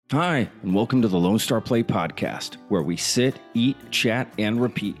Hi, and welcome to the Lone Star Play podcast, where we sit, eat, chat, and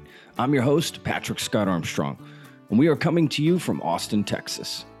repeat. I'm your host, Patrick Scott Armstrong, and we are coming to you from Austin,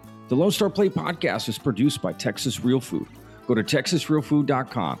 Texas. The Lone Star Play podcast is produced by Texas Real Food. Go to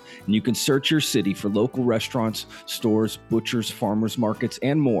texasrealfood.com, and you can search your city for local restaurants, stores, butchers, farmers markets,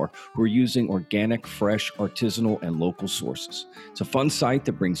 and more who are using organic, fresh, artisanal, and local sources. It's a fun site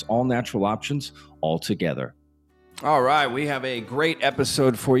that brings all natural options all together. All right, we have a great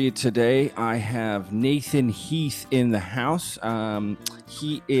episode for you today. I have Nathan Heath in the house.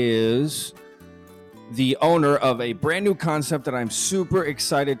 He is the owner of a brand new concept that I'm super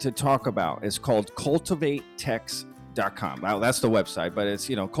excited to talk about. It's called CultivateTexas.com. Now, that's the website, but it's,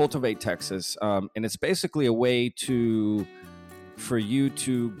 Cultivate Texas. And it's basically a way for you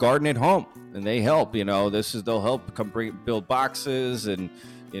to garden at home. And they help, they'll help build boxes and,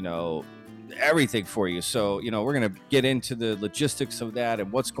 everything for you. So, we're going to get into the logistics of that and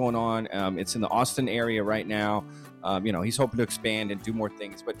what's going on. It's in the Austin area right now. He's hoping to expand and do more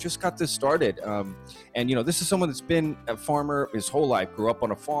things, but just got this started. And this is someone that's been a farmer his whole life, grew up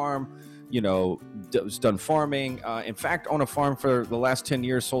on a farm, has done farming. In fact, on a farm for the last 10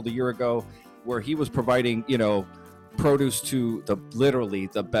 years, sold a year ago, where he was providing, produce to literally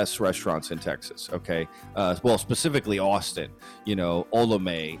the best restaurants in Texas. Okay. Well, specifically Austin,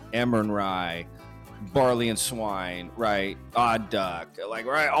 Olame, Emmer Rye, Barley and Swine, right? Odd Duck,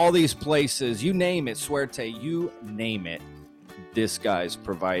 right. All these places, you name it, Suerte, you name it. This guy's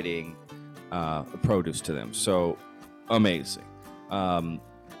providing produce to them. So amazing.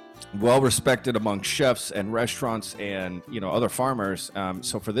 Well respected among chefs and restaurants and, other farmers.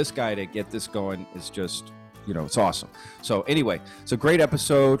 So for this guy to get this going is just, it's awesome. So anyway, it's a great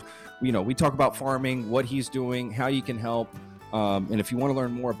episode. We talk about farming, what he's doing, how you can help. And if you want to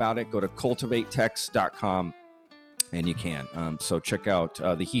learn more about it, go to CultivateTexas.com and you can. So check out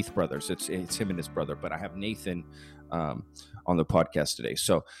the Heath brothers. It's him and his brother, but I have Nathan on the podcast today.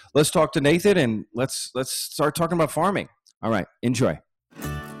 So let's talk to Nathan and let's start talking about farming. All right, enjoy.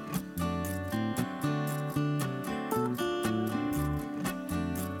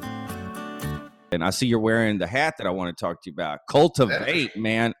 And I see you're wearing the hat that I want to talk to you about. Cultivate,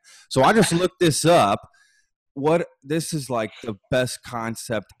 man. So I just looked this up. This is like the best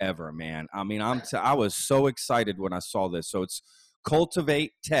concept ever, man. I mean, I was so excited when I saw this. So it's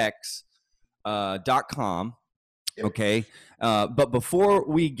cultivatetex.com. Okay. But before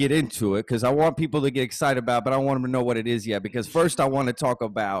we get into it, because I want people to get excited about, but I want them to know what it is yet. Because first I want to talk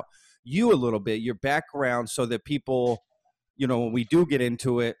about you a little bit, your background, so that people, when we do get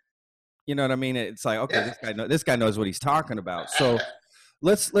into it, you know what I mean? It's like, okay, yeah. This guy knows what he's talking about. So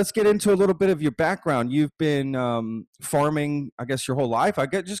let's get into a little bit of your background. You've been farming, I guess, your whole life.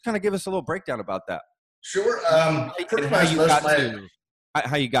 Just kind of give us a little breakdown about that. Sure. How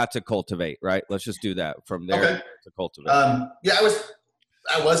you got to Cultivate, right? Let's just do that from there to Cultivate. I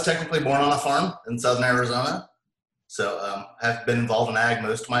was technically born on a farm in southern Arizona. So I've been involved in ag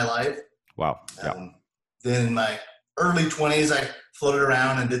most of my life. Wow. Then in my early 20s, I floated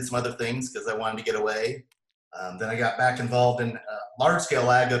around and did some other things because I wanted to get away. Then I got back involved in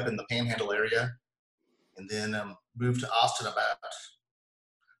large-scale ag up in the Panhandle area, and then moved to Austin about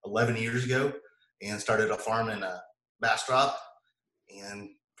 11 years ago and started a farm in Bastrop. And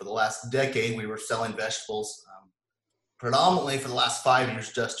for the last decade, we were selling vegetables, predominantly for the last 5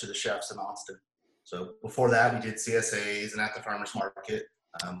 years, just to the chefs in Austin. So before that, we did CSAs and at the farmers market,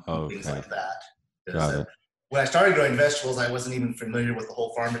 things like that. Got it. When I started growing vegetables, I wasn't even familiar with the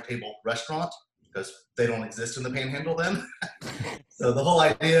whole farm-to-table restaurant because they don't exist in the Panhandle then. So the whole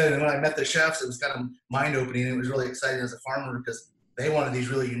idea, and when I met the chefs, it was kind of mind-opening. It was really exciting as a farmer because they wanted these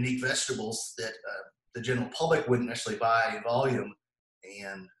really unique vegetables that the general public wouldn't necessarily buy in volume,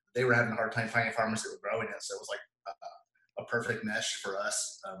 and they were having a hard time finding farmers that were growing it. So it was like a perfect mesh for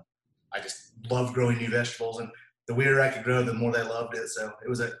us. I just love growing new vegetables, and the weirder I could grow, the more they loved it. So it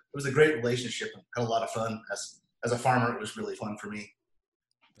was a great relationship and had a lot of fun. As a farmer, it was really fun for me.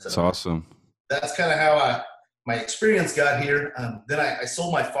 So that's awesome. That's kind of how my experience got here. Then I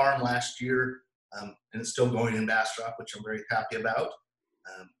sold my farm last year, and it's still going in Bastrop, which I'm very happy about.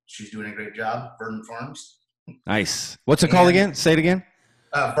 She's doing a great job, Verdant Farms. Nice. What's it called again? Say it again.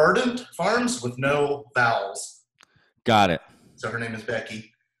 Verdant Farms with no vowels. Got it. So her name is Becky.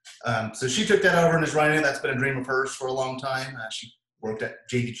 So she took that over and is running it. That's been a dream of hers for a long time. She worked at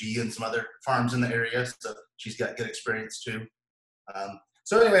JDG and some other farms in the area, so she's got good experience too.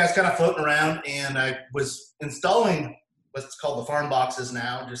 So anyway, I was kind of floating around, and I was installing what's called the FarmBoxes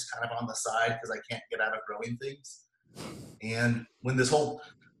now, just kind of on the side because I can't get out of growing things. And when this whole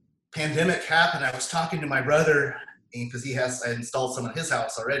pandemic happened, I was talking to my brother, because I installed some at his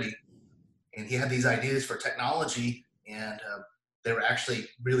house already, and he had these ideas for technology, and they were actually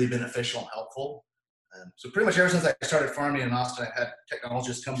really beneficial and helpful. So pretty much ever since I started farming in Austin, I've had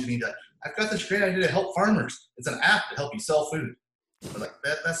technologists come to me that I've got this great idea to help farmers. It's an app to help you sell food. I was like,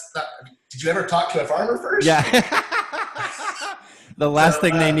 that's not. Did you ever talk to a farmer first? Yeah. The last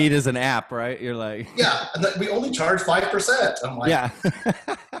thing they need is an app, right? You're like, yeah, we only charge 5%. I'm like, yeah.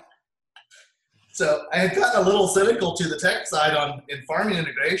 So I had gotten a little cynical to the tech side in farming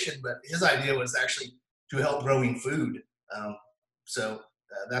integration, but his idea was actually to help growing food. So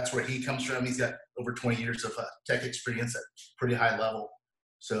that's where he comes from. He's got over 20 years of tech experience at pretty high level.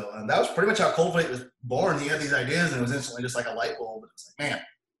 So that was pretty much how Cultivate was born. He had these ideas, and it was instantly just like a light bulb. It was like, man,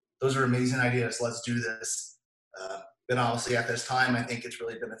 those are amazing ideas. Let's do this. Then obviously at this time, I think it's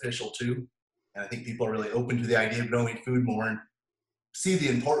really beneficial too. And I think people are really open to the idea of growing food more and see the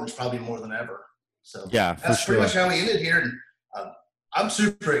importance probably more than ever. So yeah, that's pretty much how we ended here. And I'm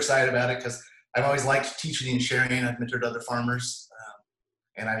super excited about it because I've always liked teaching and sharing. I've mentored other farmers.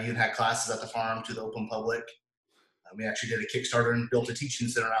 And I've even had classes at the farm to the open public. We actually did a Kickstarter and built a teaching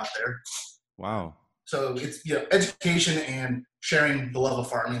center out there. Wow. So it's, education and sharing the love of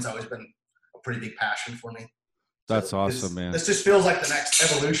farming has always been a pretty big passion for me. That's awesome, man. This just feels like the next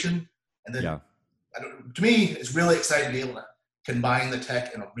evolution. And then to me, it's really exciting to be able to combine the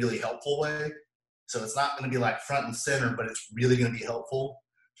tech in a really helpful way. So it's not going to be like front and center, but it's really going to be helpful.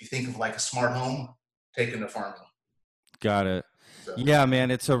 If you think of like a smart home taken to farming. Got it. So. Yeah,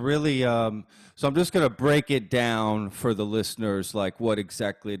 man, it's a really, so I'm just going to break it down for the listeners, like what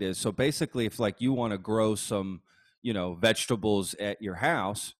exactly it is. So basically, if like you want to grow some, vegetables at your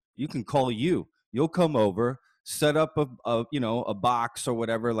house, you can call you. You'll come over, set up a box or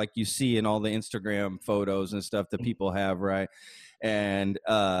whatever, like you see in all the Instagram photos and stuff that people have, right? And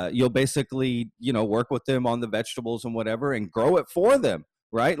you'll basically, work with them on the vegetables and whatever and grow it for them,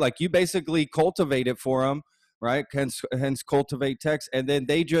 right? Like you basically cultivate it for them. Right. Hence Cultivate Techs. And then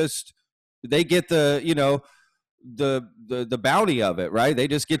they get the bounty of it. Right. They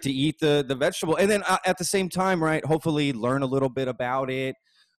just get to eat the vegetable. And then at the same time, right, hopefully learn a little bit about it,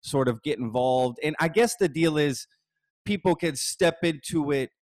 sort of get involved. And I guess the deal is people can step into it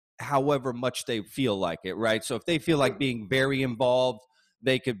however much they feel like it. Right. So if they feel like being very involved,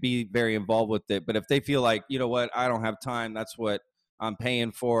 they could be very involved with it. But if they feel like, you know what, I don't have time, that's what I'm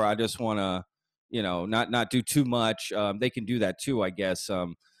paying for, I just want to, not do too much. They can do that too, I guess.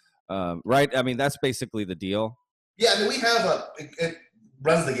 Right? I mean, that's basically the deal. Yeah, I mean, we have it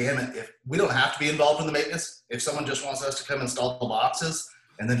runs the gamut. If we don't have to be involved in the maintenance, if someone just wants us to come install the boxes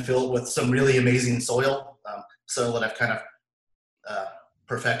and then fill it with some really amazing soil that I've kind of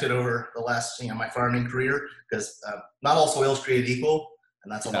perfected over the last, my farming career, because not all soil is created equal,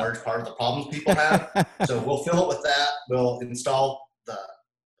 and that's a large part of the problems people have. So we'll fill it with that. We'll install the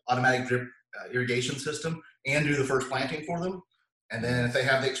automatic drip irrigation system and do the first planting for them. And then if they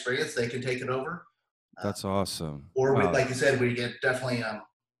have the experience, they can take it over. That's awesome. Or like you said, we get definitely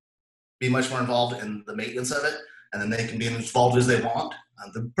be much more involved in the maintenance of it, and then they can be as involved as they want.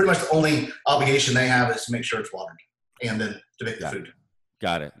 Pretty much the only obligation they have is to make sure it's watered and then to make the food.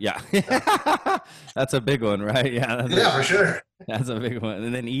 Got it. Yeah. That's a big one, right? Yeah, for sure. That's a big one.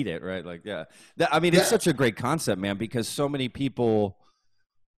 And then eat it, right? Like, yeah. It's such a great concept, man, because so many people,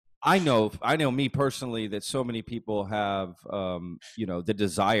 I know me personally, that so many people have, the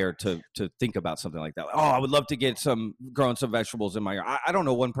desire to think about something like that. Like, I would love to get growing some vegetables in my yard. I don't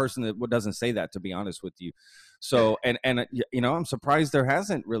know one person that doesn't say that, to be honest with you. So, and I'm surprised there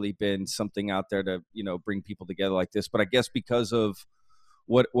hasn't really been something out there to, bring people together like this. But I guess because of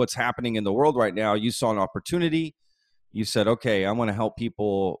what's happening in the world right now, you saw an opportunity. You said, okay, I want to help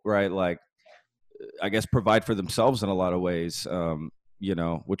people, right? Like, I guess provide for themselves in a lot of ways.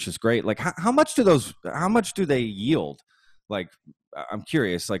 Which is great. Like how much do they yield? Like, I'm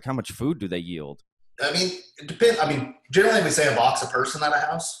curious, like how much food do they yield? I mean, it depends. I mean, generally we say a box a person at a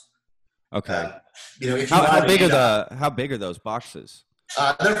house. Okay. If how big are those boxes?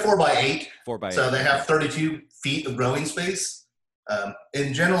 They're 4x8. 4x8. So they have 32 feet of growing space.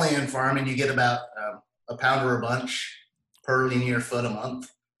 And generally in farming, you get about a pound or a bunch per linear foot a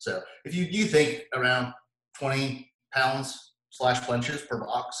month. So if you think around 20 pounds / bunches per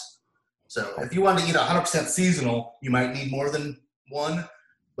box. So if you want to eat 100% seasonal, you might need more than one,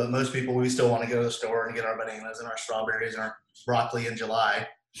 but most people, we still want to go to the store and get our bananas and our strawberries and our broccoli in July.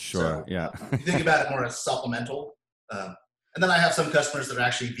 Sure. So, you think about it more as supplemental. And then I have some customers that are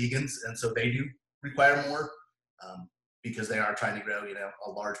actually vegans, and so they do require more because they are trying to grow, a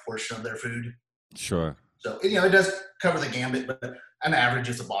large portion of their food. Sure. So, it does cover the gambit, but on average,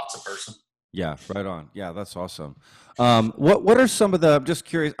 it's a box a person. Yeah, right on. Yeah, that's awesome. What are some of the? I'm just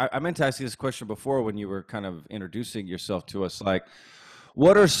curious. I meant to ask you this question before when you were kind of introducing yourself to us. Like,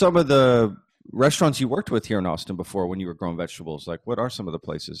 what are some of the restaurants you worked with here in Austin before when you were growing vegetables? Like, what are some of the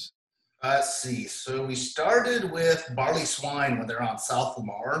places? Let's see. So we started with Barley Swine when they're on South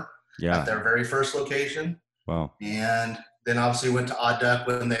Lamar at Yeah. their very first location. Wow. And then obviously went to Odd Duck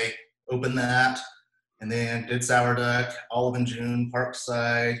when they opened that. And then did Sour Duck, Olive and June,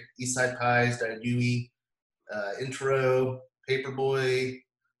 Parkside, Eastside Pies, Dewey, Intro, Paperboy,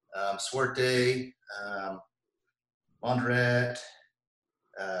 Suerte, Mondret,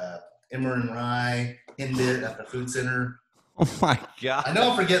 uh, Emmer and Rye, Hindit at the Food Center. Oh my I know God.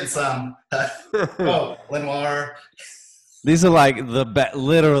 I'm forgetting some. Oh, Lenoir. These are like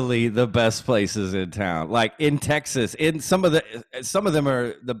literally the best places in town. Like in Texas, in some of them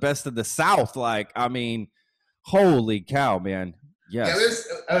are the best of the South. Like, I mean, holy cow, man. Yeah,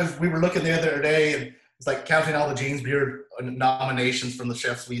 Yes. we were looking the other day, and it's like counting all the James Beard nominations from the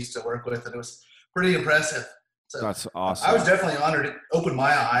chefs we used to work with, and it was pretty impressive. So That's I was awesome. definitely honored. It opened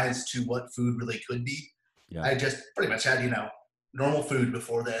my eyes to what food really could be. Yeah, I just pretty much had, normal food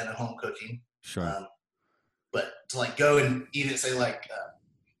before then at home cooking. sure. Um, but to like go and eat it, say like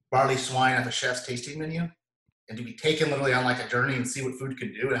barley swine at the chef's tasting menu, and to be taken literally on like a journey and see what food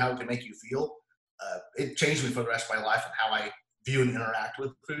can do and how it can make you feel, it changed me for the rest of my life and how I view and interact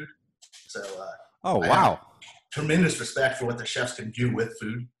with food. So Oh, I have wow. tremendous respect for what the chefs can do with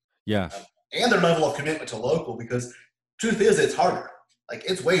food, Yeah, and their level of commitment to local. Because truth is, it's harder. Like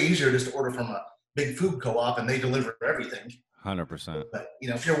it's way easier just to order from a big food co-op and they deliver everything. 100%. But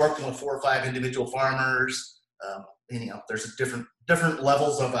if you're working with 4 or 5 individual farmers, and, there's a different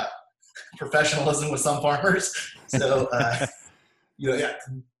levels of professionalism with some farmers. So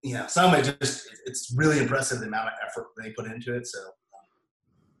some it's really impressive the amount of effort they put into it. So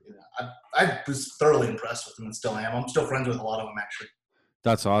I was thoroughly impressed with them and still am. I'm still friends with a lot of them actually.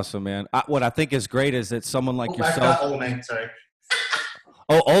 That's awesome, man. What I think is great is that someone like I forgot yourself. Olame, sorry.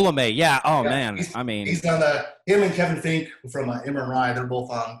 Oh, Olame. Yeah. Oh, Yeah, man. I mean, he's on him and Kevin Fink from Emmer and Rye. They're both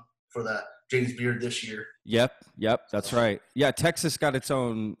on for the James Beard this year. yep. Yep. That's right. Yeah. Texas got its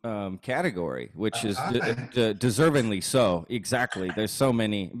own category, which is deservingly so. Exactly. There's so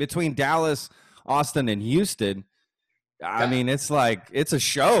many between Dallas, Austin, and Houston. I mean, it's like it's a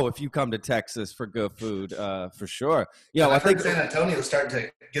show if you come to Texas for good food, for sure. Yeah, And I I've heard think. San Antonio's starting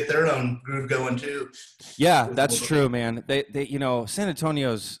to get their own groove going too. Yeah, that's true, man. San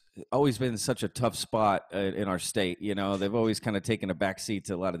Antonio's always been such a tough spot in our state. They've always kind of taken a backseat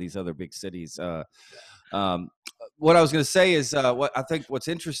to a lot of these other big cities. Um, what I was going to say is, what I think what's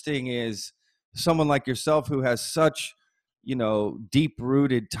interesting is someone like yourself who has such, deep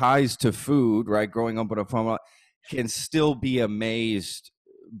rooted ties to food, right? Growing up on a farm can still be amazed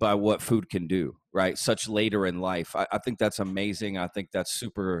by what food can do, right? Such later in life. I think that's amazing. I think that's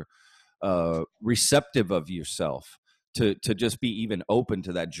super receptive of yourself to just be even open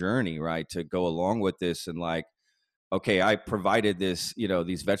to that journey, right? To go along with this and like, okay, I provided this,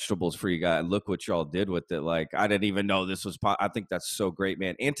 these vegetables for you guys. Look what y'all did with it. Like, I didn't even know this was. I think that's so great,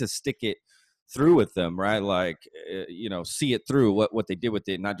 man. And to stick it through with them, right? Like, see it through what they did with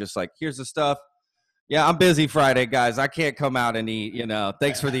it, not just like, here's the stuff. Yeah, I'm busy Friday, guys. I can't come out and eat,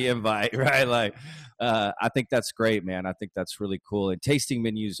 thanks for the invite, right? Like, I think that's great, man. I think that's really cool. And tasting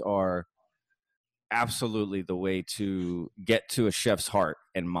menus are absolutely the way to get to a chef's heart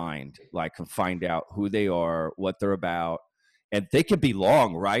and mind, like, and find out who they are, what they're about. And they can be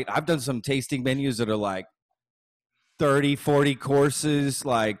long, right? I've done some tasting menus that are like 30, 40 courses.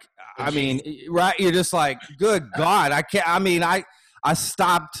 Like, I mean, right? You're just like, good God, I can't. I mean, I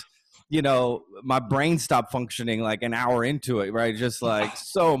stopped, my brain stopped functioning like an hour into it, right? Just like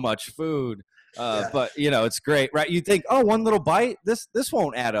so much food. But it's great, right? You think, oh, one little bite, this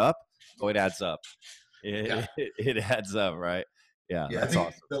won't add up. Oh, it adds up. It adds up, right? Yeah, Yeah, I that's think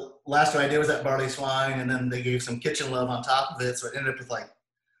awesome. the last one I did was at Barley Swine, and then they gave some kitchen love on top of it, so it ended up with like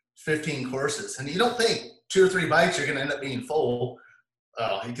 15 courses. And you don't think 2 or 3 bites you're going to end up being full.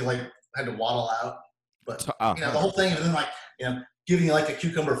 You could had to waddle out, but the whole thing, and then giving you like a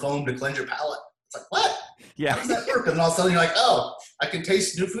cucumber foam to cleanse your palate. It's like, what? Yeah. How does that work? And then all of a sudden you're like, oh, I can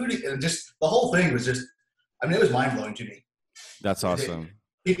taste new food, and just the whole thing was just, it was mind blowing to me. That's awesome.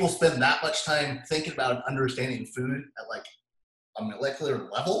 People spend that much time thinking about and understanding food at like a molecular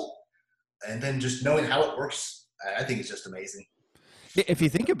level, and then just knowing how it works. I think it's just amazing. If you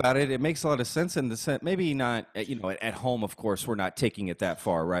think about it, it makes a lot of sense in the sense, maybe not, at home, of course, we're not taking it that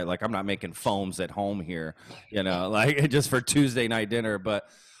far, right? Like, I'm not making foams at home here, like just for Tuesday night dinner. But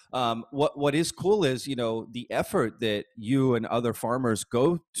What is cool is, the effort that you and other farmers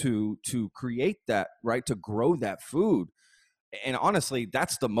go to create that, right, to grow that food. And honestly,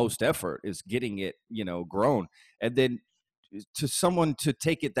 that's the most effort, is getting it, grown. And then to someone to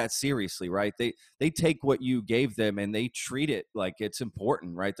take it that seriously, right? They take what you gave them and they treat it like it's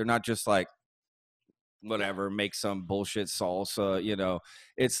important, right? They're not just like, whatever, make some bullshit salsa,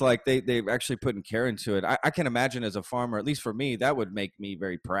 it's like they've actually putting care into it. I can imagine, as a farmer, at least for me, that would make me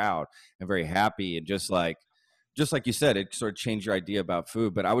very proud and very happy. And just like you said, it sort of changed your idea about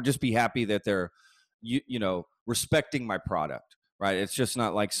food. But I would just be happy that they're respecting my product, right? It's just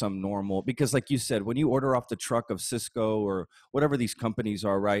not like some normal, because like you said, when you order off the truck of Cisco or whatever these companies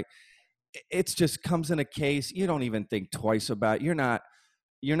are, right, it's just comes in a case. You don't even think twice about it. You're not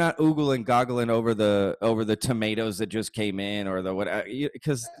oogling goggling over the tomatoes that just came in, or the whatever,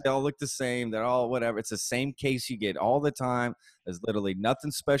 because they all look the same. They're all whatever. It's the same case you get all the time. There's literally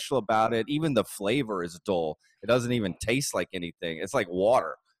nothing special about it. Even the flavor is dull. It doesn't even taste like anything. It's like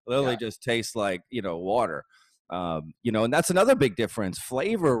water. It literally just tastes like, water. And that's another big difference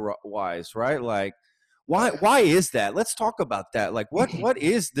flavor wise, right? Like, why is that? Let's talk about that. Like, what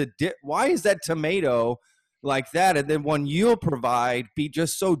is why is that tomato like that, and then one you'll provide be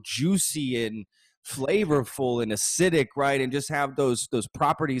just so juicy and flavorful and acidic, right? And just have those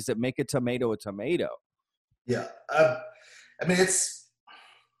properties that make a tomato a tomato. Yeah. I mean, it's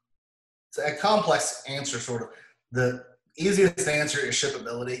a complex answer, sort of. The easiest answer is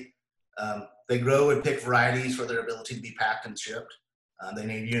shippability. They grow and pick varieties for their ability to be packed and shipped. They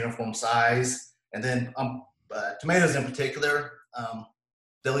need uniform size. And then tomatoes in particular,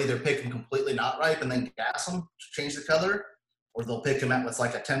 they'll either pick them completely not ripe and then gas them to change the color, or they'll pick them at what's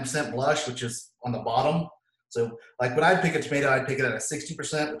like a 10% blush, which is on the bottom. So like when I pick a tomato, I'd pick it at a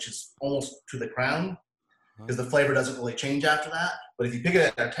 60%, which is almost to the crown, because the flavor doesn't really change after that. But if you pick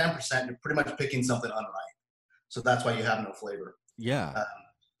it at a 10%, you're pretty much picking something unripe. So that's why you have no flavor. Yeah.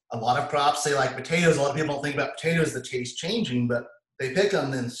 A lot of crops, say like potatoes, a lot of people don't think about potatoes, the taste changing, but they pick them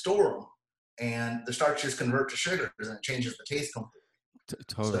and then store them, and the starches convert to sugars and it changes the taste completely.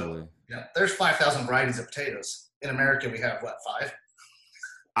 Totally. So, there's 5,000 varieties of potatoes. In America, we have, what,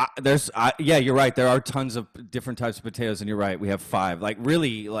 5? Yeah, you're right. There are tons of different types of potatoes, and you're right. We have 5. Like,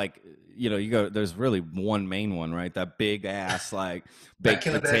 really, like, there's really one main one, right? That big ass, like, baked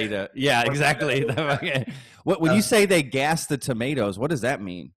potato. Yeah, exactly. When you say they gas the tomatoes, what does that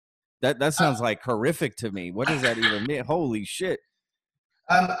mean? That sounds like horrific to me. What does that even mean? Holy shit.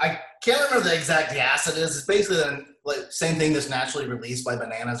 I can't remember the exact gas it is. It's basically the same thing that's naturally released by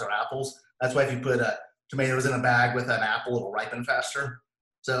bananas or apples. That's why if you put tomatoes in a bag with an apple, it'll ripen faster.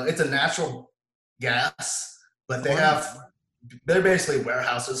 So it's a natural gas, but they're basically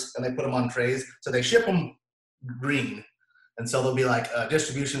warehouses, and they put them on trays. So they ship them green. And so there'll be like a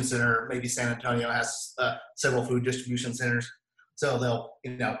distribution center. Maybe San Antonio has several food distribution centers. So they'll,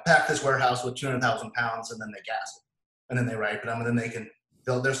 pack this warehouse with 200,000 pounds, and then they gas it. And then they ripen them, and then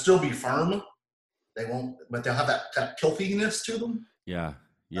they'll still be firm. They won't, but they'll have that kind of pilfiness to them. Yeah.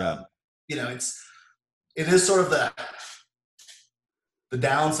 It is sort of the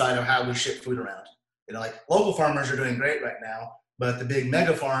downside of how we ship food around. Like local farmers are doing great right now, but the big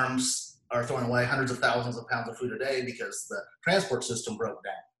mega farms are throwing away hundreds of thousands of pounds of food a day because the transport system broke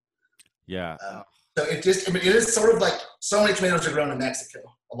down. Yeah. So it is sort of like so many tomatoes are grown in Mexico.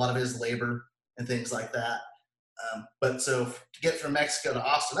 A lot of it is labor and things like that. But so to get from Mexico to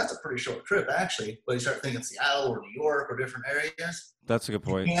Austin, that's a pretty short trip, actually. But you start thinking Seattle or New York or different areas. That's a good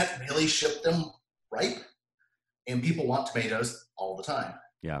point. You can't really ship them ripe, and people want tomatoes all the time.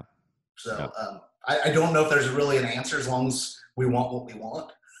 Yeah. So I don't know if there's really an answer as long as we want what we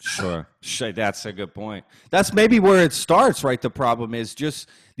want. Sure. That's a good point. That's maybe where it starts, right? The problem is just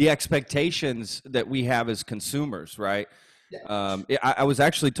the expectations that we have as consumers, right? Yeah. I was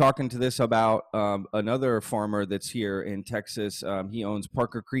actually talking to this about another farmer that's here in Texas. He owns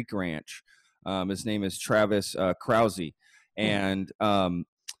Parker Creek Ranch. His name is Travis Krause. And,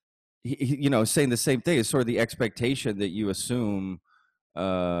 he, saying the same thing. It's sort of the expectation that you assume,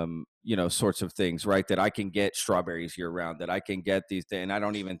 sorts of things, right? That I can get strawberries year round, that I can get these things, and I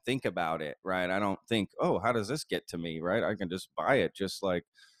don't even think about it, right? I don't think, oh, how does this get to me, right? I can just buy it just like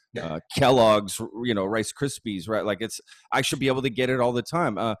Kellogg's, Rice Krispies, right? Like I should be able to get it all the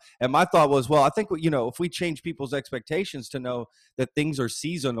time. And my thought was, well, I think, if we change people's expectations to know that things are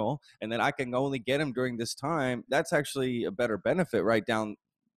seasonal and that I can only get them during this time, that's actually a better benefit, right? Down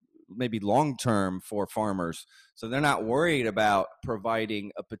maybe long term for farmers, so they're not worried about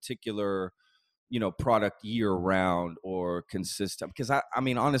providing a particular product year round or consistent. Because I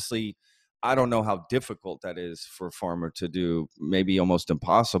mean honestly, I don't know how difficult that is for a farmer to do, maybe almost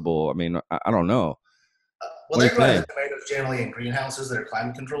impossible. I mean, I don't know. Well, What do they're you growing the think? tomatoes generally in greenhouses that are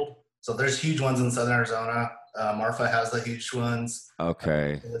climate controlled. So there's huge ones in southern Arizona. Marfa has the huge ones.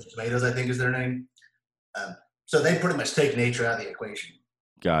 Okay. Tomatoes, I think, is their name. Um, so they pretty much take nature out of the equation.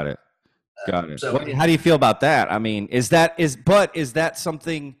 Got it. Got it. So How do you feel about that? I mean, is that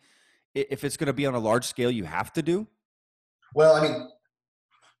something, if it's going to be on a large scale, you have to do? well, I mean,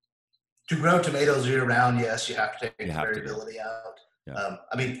 to grow tomatoes year round, yes, you have to take You the have to do. variability out. Yeah.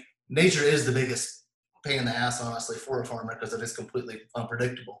 I mean, nature is the biggest pain in the ass, honestly, for a farmer because it is completely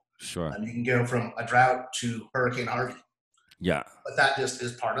unpredictable. Sure. You can go from a drought to Hurricane Harvey, Yeah. but that just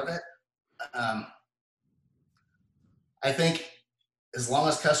is part of it. Um, I think as long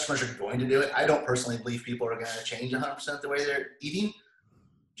as customers are going to do it, I don't personally believe people are going to change 100% the way they're eating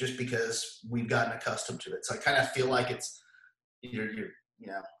just because we've gotten accustomed to it. So I kind of feel like it's you're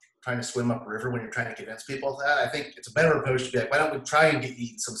trying to swim up a river when you're trying to convince people of that. I think it's a better approach to be like, why don't we try and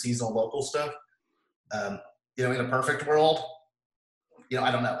eat some seasonal local stuff? In a perfect world,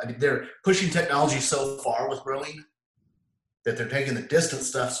 I don't know. I mean, they're pushing technology so far with growing that they're taking the distance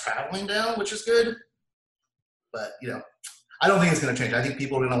stuff's traveling down, which is good. But I don't think it's going to change. I think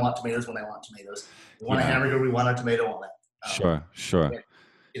people are going to want tomatoes when they want tomatoes. We want a hamburger, we want a tomato on it. Sure. And,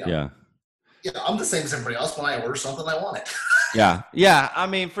 yeah. I'm the same as everybody else. When I order something, I want it. Yeah. I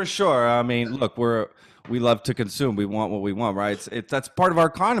mean, for sure. I mean, look, we love to consume. We want what we want, right? That's part of our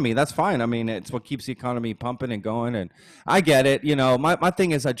economy. That's fine. I mean, it's what keeps the economy pumping and going. And I get it. My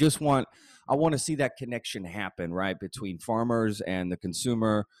thing is, I want to see that connection happen, right, between farmers and the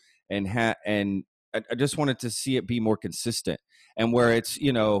consumer, and I just wanted to see it be more consistent, and where it's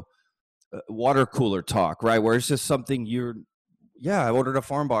water cooler talk, right, where it's just something I ordered a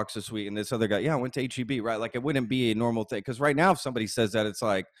FarmBox this week, and this other guy, I went to HEB, right? Like, it wouldn't be a normal thing, because right now, if somebody says that, it's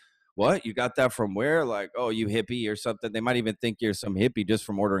like, what? You got that from where? Like, oh, you hippie or something. They might even think you're some hippie just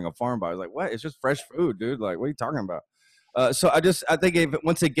from ordering a FarmBox. I was like, what? It's just fresh food, dude. Like, what are you talking about? So I think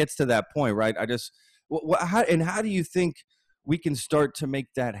once it gets to that point, right? How do you think we can start to make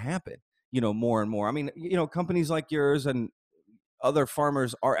that happen? More and more. I mean, companies like yours and other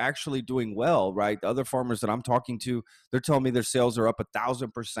farmers are actually doing well, right? The other farmers that I'm talking to, they're telling me their sales are up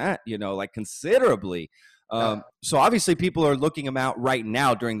 1,000%, like considerably. So obviously people are looking them out right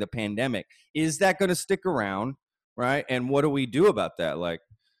now during the pandemic. Is that going to stick around, right? And what do we do about that? Like,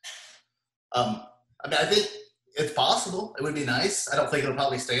 I think it's possible. It would be nice. I don't think it'll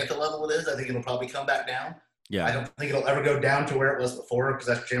probably stay at the level it is. I think it'll probably come back down. Yeah. I don't think it'll ever go down to where it was before, because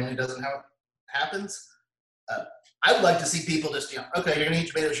that generally doesn't how it happens. I would like to see people just, okay, you're going to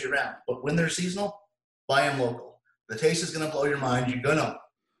eat tomatoes year round, but when they're seasonal, buy them local. The taste is going to blow your mind. You're going to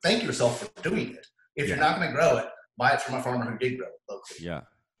thank yourself for doing it. If you're not going to grow it, buy it from a farmer who did grow it locally. Yeah.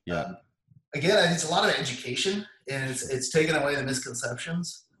 Again, I think it's a lot of education, and it's taken away the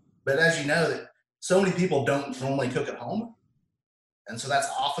misconceptions. But as you know, that so many people don't normally cook at home, and so that's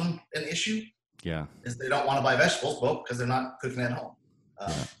often an issue. Yeah. Is they don't want to buy vegetables, because they're not cooking at home.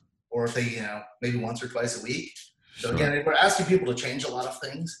 Or if they, maybe once or twice a week. So again, we're asking people to change a lot of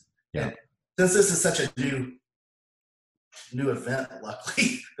things. Yeah. And since this is such a new event,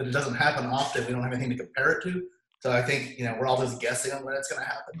 luckily, that it doesn't happen often, we don't have anything to compare it to. So I think, we're all just guessing on when it's going to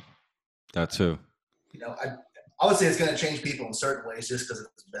happen. That too. I would say it's going to change people in certain ways just because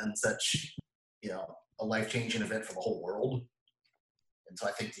it's been such, a life-changing event for the whole world. And so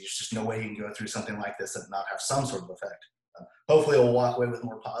I think there's just no way you can go through something like this and not have some sort of effect. Hopefully we'll walk away with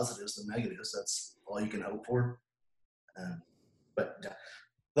more positives than negatives. That's all you can hope for. But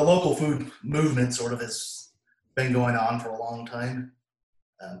the local food movement sort of has been going on for a long time.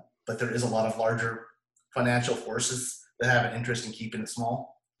 But there is a lot of larger financial forces that have an interest in keeping it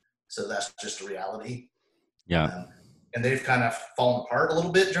small. So that's just a reality. Yeah. And they've kind of fallen apart a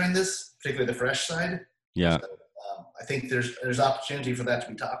little bit during this, particularly the fresh side. Yeah. So, I think there's opportunity for that to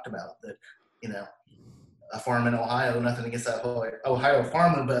be talked about, that, a farm in Ohio, nothing against that whole Ohio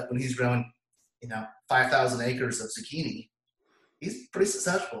farmer, but when he's growing, 5,000 acres of zucchini, he's pretty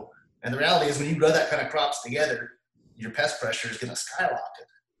successful. And the reality is, when you grow that kind of crops together, your pest pressure is going to skyrocket,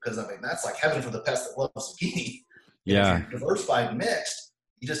 because that's like heaven for the pest that loves zucchini. Yeah. If you're diversified and mixed,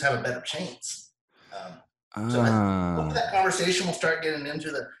 you just have a better chance. So I hope that conversation will start getting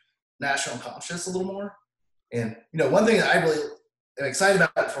into the national conscious a little more. And, one thing that I really am excited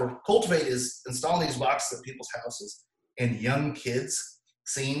about for Cultivate is installing these boxes at people's houses and young kids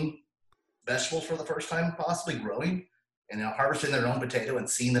seeing vegetables for the first time, possibly growing, and harvesting their own potato and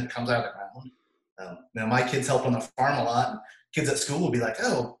seeing that it comes out of the ground. My kids help on the farm a lot. And kids at school will be like,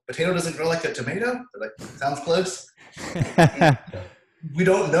 "Oh, potato doesn't grow like a tomato." They're like, "Sounds close." we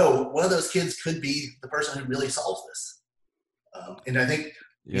don't know. One of those kids could be the person who really solves this. And I think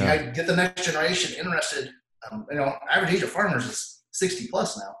we get the next generation interested. Average age of farmers is 60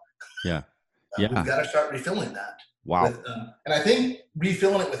 plus now. Yeah. We've got to start refilling that. Wow. And I think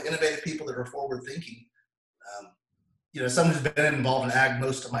refilling it with innovative people that are forward thinking. Someone who's been involved in ag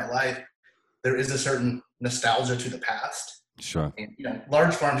most of my life, there is a certain nostalgia to the past. Sure. And,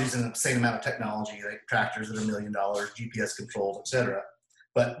 large farms using the same amount of technology, like tractors that are $1 million, GPS controlled, et cetera.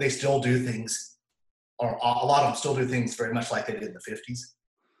 But they still do things, or a lot of them still do things very much like they did in the 50s.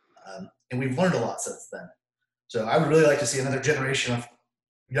 And we've learned a lot since then. So I would really like to see another generation of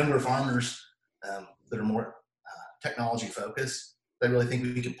younger farmers that are more technology focused. I really think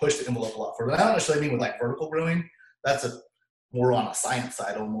we can push the envelope a lot further. I don't necessarily mean with like vertical growing. That's more on a science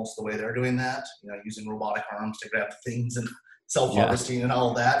side almost, the way they're doing that, using robotic arms to grab things and self-harvesting and all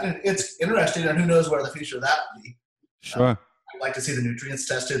of that. And it's interesting, and who knows where the future of that will be. Sure. I'd like to see the nutrients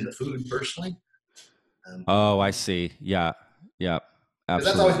tested in the food personally. I see. Yeah. Absolutely.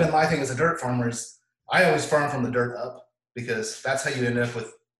 That's always been my thing as a dirt farmer is I always farm from the dirt up, because that's how you end up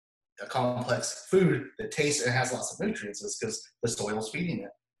with a complex food that tastes and has lots of nutrients, is because the soil's feeding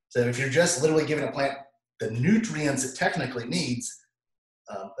it. So if you're just literally giving a plant the nutrients it technically needs,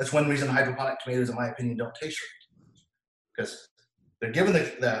 that's one reason hydroponic tomatoes, in my opinion, don't taste right. Because they're given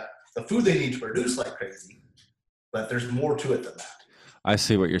the food they need to produce like crazy, but there's more to it than that. I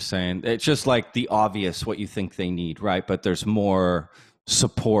see what you're saying. It's just like the obvious, what you think they need, right? But there's more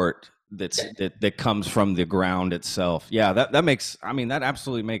support that comes from the ground itself. Yeah, that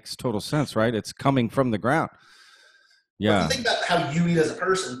absolutely makes total sense, right? It's coming from the ground. Yeah. But think about how you eat as a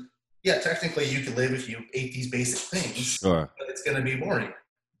person. Yeah, technically you could live if you ate these basic things. Sure. But it's going to be boring.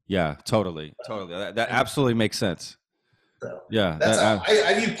 Yeah, totally. That absolutely makes sense. So yeah,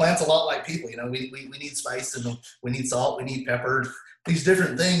 I view plants a lot like people. We need spice and we need salt, we need pepper, these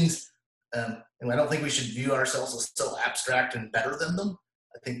different things. And I don't think we should view ourselves as so abstract and better than them.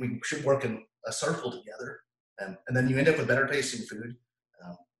 I think we should work in a circle together, and then you end up with better tasting food.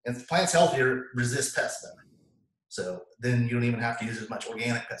 And if the plant's healthier, resist pests better. So then you don't even have to use as much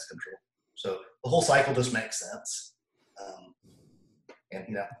organic pest control. So the whole cycle just makes sense.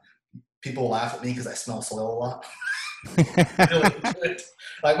 And people laugh at me because I smell soil a lot. Really,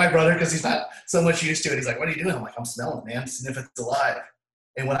 like my brother, because he's not so much used to it. He's like, "What are you doing?" I'm like, "I'm smelling, man, seeing if it's alive."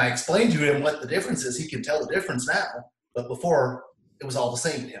 And when I explain to him what the difference is, he can tell the difference now. But before, it was all the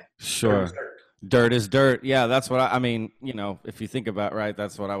same to him. Sure. Dirt is dirt. Yeah, that's what I mean, if you think about, right,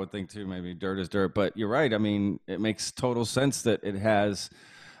 that's what I would think too, maybe dirt is dirt. But you're right. I mean, it makes total sense that it has,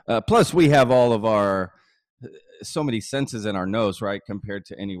 plus we have all of our, so many senses in our nose, right, compared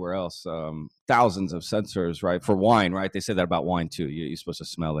to anywhere else. Thousands of sensors, right, for wine, right? They say that about wine too. You're supposed to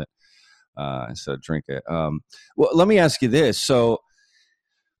smell it instead of drink it. Well, let me ask you this. So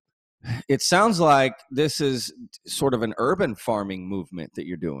it sounds like this is sort of an urban farming movement that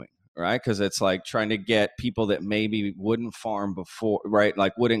you're doing. Right. Because it's like trying to get people that maybe wouldn't farm before, right?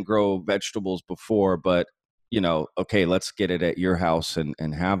 Like wouldn't grow vegetables before, but, okay, let's get it at your house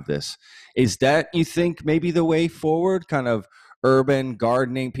and have this. Is that, you think, maybe the way forward, kind of urban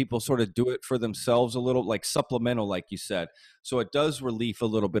gardening? People sort of do it for themselves a little, like supplemental, like you said. So it does relieve a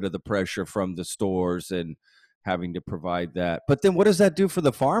little bit of the pressure from the stores and having to provide that. But then what does that do for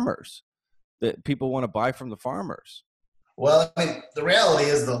the farmers that people want to buy from the farmers? Well, I mean, the reality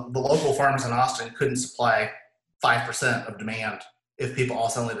is the local farmers in Austin couldn't supply 5% of demand if people all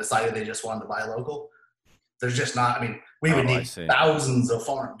suddenly decided they just wanted to buy local. There's just not, we would need thousands of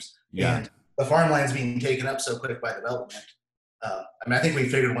farms. Yeah. And the farmland's being taken up so quick by development. I think we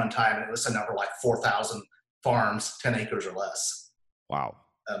figured one time, and it was a number like 4,000 farms, 10 acres or less. Wow.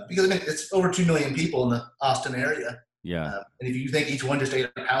 Because, it's over 2 million people in the Austin area. Yeah. And if you think each one just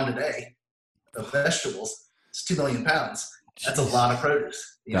ate a pound a day of vegetables, it's 2 million pounds. That's a lot of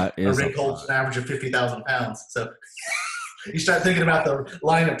produce. That is a rig holds an average of 50,000 pounds. So you start thinking about the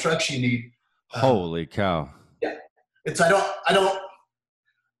line of trucks you need. Holy cow. Yeah. I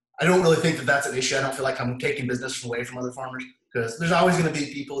don't really think that that's an issue. I don't feel like I'm taking business away from other farmers, because there's always going to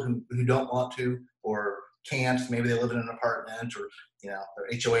be people who don't want to or can't. Maybe they live in an apartment, or their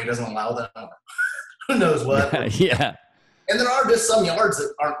HOA doesn't allow them. Who knows what? Yeah. And there are just some yards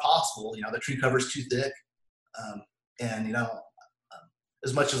that aren't possible. The tree cover's too thick.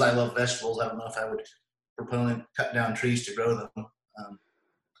 As much as I love vegetables, I don't know if I would proponent cut down trees to grow them.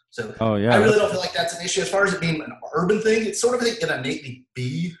 I really don't feel like that's an issue. As far as it being an urban thing, it's sort of an innately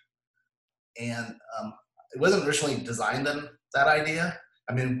be. And it wasn't originally designed that idea.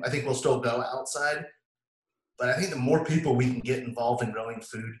 I think we'll still go outside. But I think the more people we can get involved in growing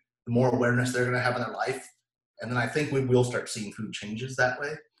food, the more awareness they're going to have in their life. And then I think we will start seeing food changes that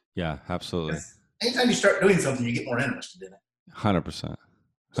way. Yeah, absolutely. Anytime you start doing something, you get more interested in it. 100%.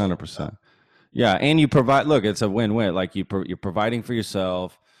 100%. Yeah, and you provide. Look, it's a win-win. Like you're providing for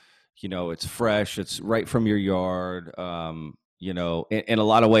yourself. It's fresh. It's right from your yard. In a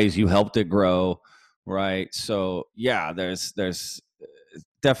lot of ways, you helped it grow, right? So yeah, there's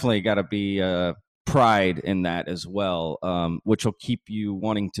definitely got to be pride in that as well, which will keep you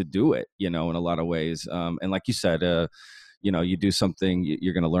wanting to do it. In a lot of ways. And like you said, you do something,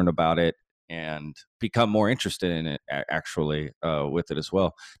 you're going to learn about it and become more interested in it actually with it as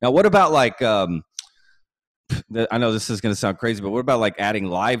well. Now, what about like, I know this is going to sound crazy, but what about like adding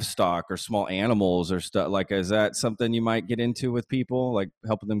livestock or small animals or stuff? Like, is that something you might get into with people, like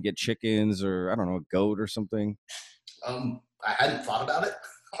helping them get chickens or I don't know, a goat or something? I hadn't thought about it,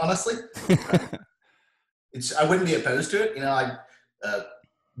 honestly. I wouldn't be opposed to it. I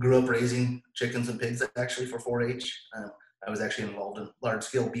grew up raising chickens and pigs actually for 4-H. I was actually involved in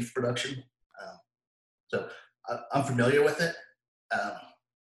large-scale beef production. So I'm familiar with it.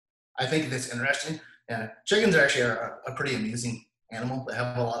 I think it's interesting. Chickens are actually a pretty amusing animal. They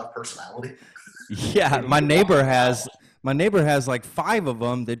have a lot of personality. Yeah, my neighbor has like 5 of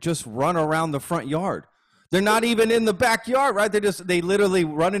them that just run around the front yard. They're not even in the backyard, right? They literally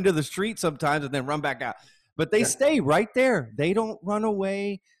run into the street sometimes and then run back out. But they stay right there. They don't run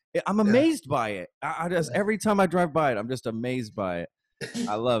away. I'm amazed by it. I just every time I drive by it, I'm just amazed by it.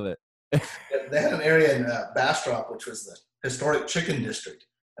 I love it. They had an area in Bastrop, which was the historic chicken district,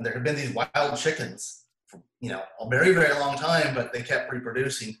 and there had been these wild chickens for a very, very long time, but they kept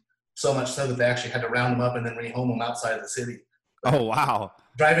reproducing so much so that they actually had to round them up and then rehome them outside of the city. Oh wow!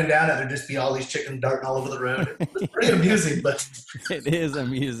 Driving down it, there'd just be all these chickens darting all over the road. It's pretty amusing, but it is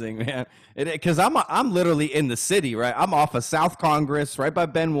amusing, man. Because I'm literally in the city, right? I'm off of South Congress, right by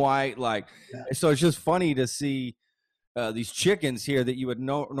Ben White, so it's just funny to see these chickens here that you would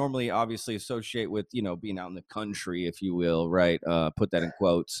normally obviously associate with, being out in the country, if you will, right? Put that in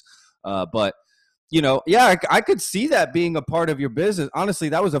quotes, but. I could see that being a part of your business. Honestly,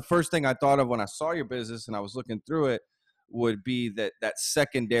 that was the first thing I thought of when I saw your business and I was looking through it. Would be that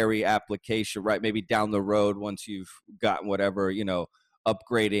secondary application, right? Maybe down the road once you've gotten whatever,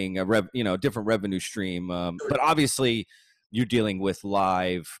 upgrading a different revenue stream. But obviously you're dealing with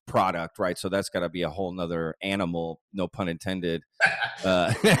live product, right? So that's got to be a whole nother animal, no pun intended.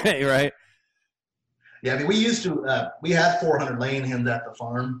 Right? Yeah, I mean, we had 400 laying hens at the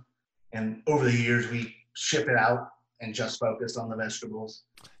farm, and over the years we ship it out and just focused on the vegetables.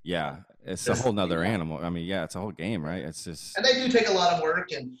 Yeah, it's a whole nother animal. I mean, yeah, it's a whole game, right? It's just, and they do take a lot of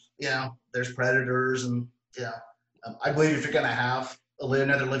work, and there's predators, and I believe if you're going to have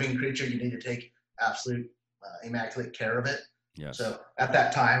another living creature, you need to take absolute immaculate care of it. Yes. So at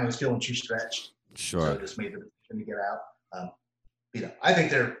that time, I was feeling too stretched. Sure. So I just made the decision to get out. I think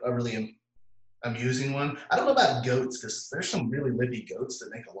they're a really amusing one. I don't know about goats because there's some really lippy goats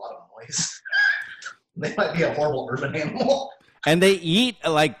that make a lot of noise. They might be a horrible urban animal. And they eat,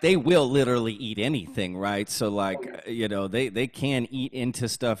 they will literally eat anything, right? So they can eat into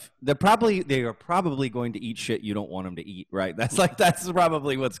stuff. They are probably going to eat shit you don't want them to eat, right? That's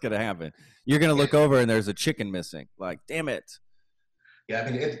probably what's going to happen. You're going to look over and there's a chicken missing. Like, damn it. Yeah,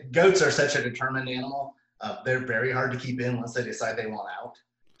 I mean, goats are such a determined animal. They're very hard to keep in once they decide they want out.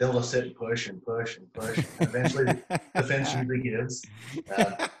 They'll just sit and push and push and push. And eventually the fence usually gives.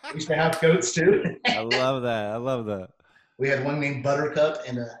 We used to have goats too. I love that. We had one named Buttercup,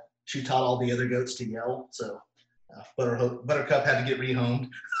 and she taught all the other goats to yell. So Buttercup had to get rehomed.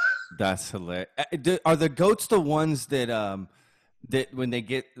 That's hilarious. Are the goats the ones that when they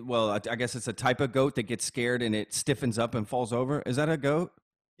get, well, I guess it's a type of goat that gets scared and it stiffens up and falls over? Is that a goat?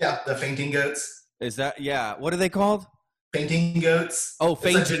 Yeah, the fainting goats. Is that, yeah. What are they called? Fainting goats. Oh,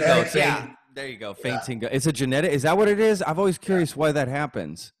 fainting goats. Yeah. There you go. Fainting goat. It's a genetic. Is that what it is? I'm always curious why that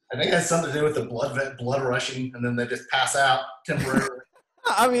happens. I think it has something to do with the blood rushing, and then they just pass out temporarily.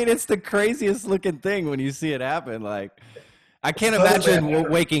 I mean, it's the craziest looking thing when you see it happen. Like, I can't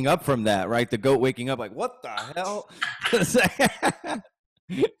imagine waking up from that, right? The goat waking up like, what the hell?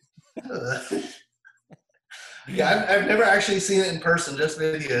 Yeah, I've never actually seen it in person, just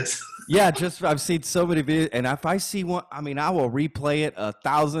videos. Yeah, I've seen so many videos, and if I see one, I mean, I will replay it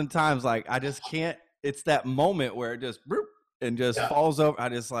 1,000 times. Like, I just can't. It's that moment where it just and just falls over. I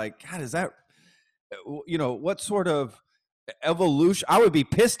just like, God, is that, what sort of evolution? I would be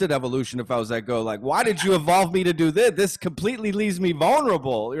pissed at evolution if I was that goat. Like, why did you evolve me to do this? This completely leaves me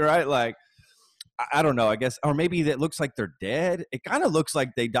vulnerable, right? Like, I don't know, I guess, or maybe that looks like they're dead. It kind of looks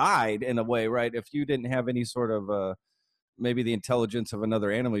like they died in a way, right? If you didn't have any sort of maybe the intelligence of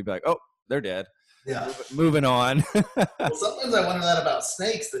another animal, you'd be like, oh, they're dead. Yeah. Moving on. Well, sometimes I wonder that about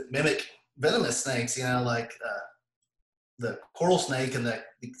snakes that mimic venomous snakes, like the coral snake and the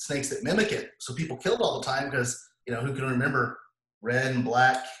snakes that mimic it. So people kill it all the time because, who can remember red and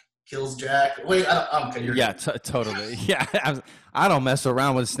black kills Jack? Wait, I'm okay. Yeah, totally. Yeah, I don't mess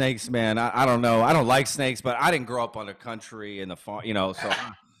around with snakes, man. I don't know. I don't like snakes, but I didn't grow up on the country in the farm, so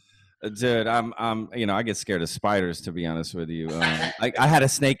dude, I get scared of spiders, to be honest with you. I had a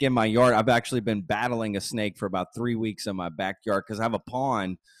snake in my yard. I've actually been battling a snake for about 3 weeks in my backyard because I have a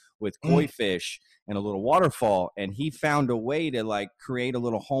pond with koi fish and a little waterfall, and he found a way to like create a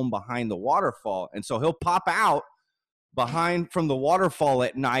little home behind the waterfall, and so he'll pop out behind from the waterfall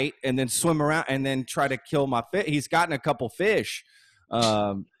at night and then swim around and then try to kill my fish. He's gotten a couple fish.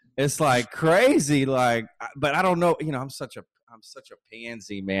 It's like crazy, but I don't know. I'm such a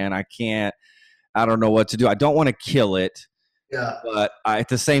pansy, man. I don't know what to do. I don't want to kill it. Yeah. But at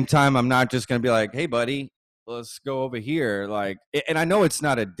the same time, I'm not just going to be like, hey, buddy, let's go over here. And I know it's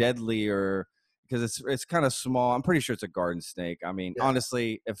not a deadly because it's kind of small. I'm pretty sure it's a garden snake. I mean,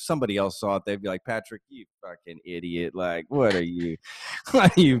 honestly, if somebody else saw it, they'd be like, Patrick, you fucking idiot. Like, what are you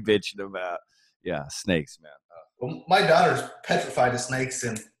bitching about? Yeah, snakes, man. Well, my daughter's petrified of snakes,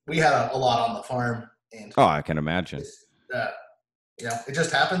 and we had a lot on the farm. And I can imagine. It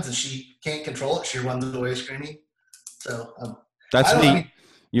just happens, and she can't control it. She runs away screaming. So that's neat.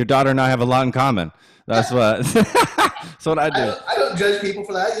 Your daughter and I have a lot in common. That's what. That's what I do. I don't judge people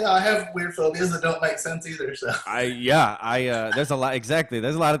for that. I have weird phobias that don't make sense either. So there's a lot. Exactly.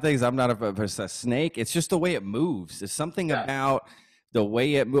 There's a lot of things. I'm not a snake. It's just the way it moves. There's something about the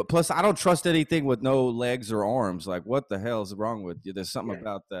way it moves. Plus, I don't trust anything with no legs or arms. Like, what the hell is wrong with you? There's something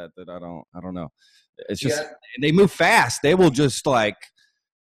about that I don't know. It's just they move fast. They will just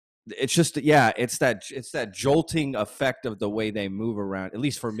it's that jolting effect of the way they move around. At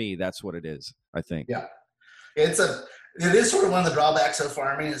least for me, that's what it is, I think. Yeah. It is sort of one of the drawbacks of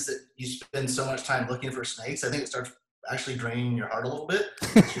farming is that you spend so much time looking for snakes. I think it starts actually draining your heart a little bit.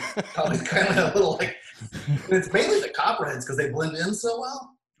 Probably kind of a little it's mainly the copperheads because they blend in so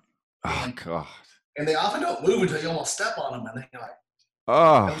well. Oh, God. And they often don't move until you almost step on them. And then you're like,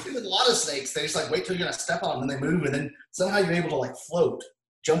 oh. I'm seeing a lot of snakes. They just wait till you're going to step on them and they move. And then somehow you're able to float,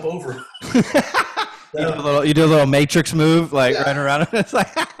 jump over. You do a little matrix move, right around it. It's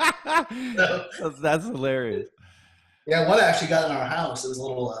like, that's hilarious. Yeah, one actually got in our house. It was a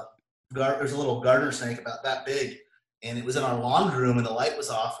little gardener snake about that big, and it was in our laundry room, and the light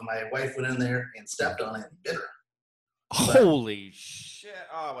was off, and my wife went in there and stepped on it and bit her. Holy shit!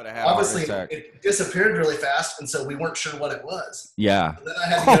 Oh, what a heart obviously attack. It disappeared really fast, and so we weren't sure what it was. Yeah. So then I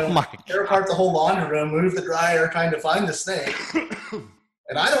had to tear apart the whole laundry room, move the dryer, trying to find the snake.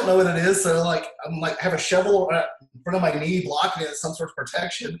 And I don't know what it is, so I'm have a shovel in front of my knee, blocking it as some sort of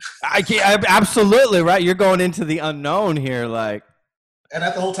protection. Absolutely right. You're going into the unknown here, And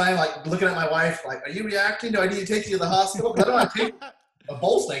at the whole time, looking at my wife, are you reacting? Do I need to take you to the hospital? Because I don't want to take a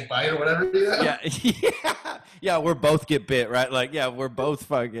bull snake bite or whatever. Yeah. We're both get bit, right? We're both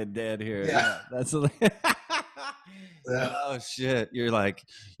fucking dead here. Yeah. That's. Oh shit! You're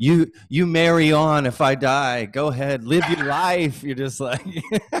you marry on if I die. Go ahead, live your life. You're just I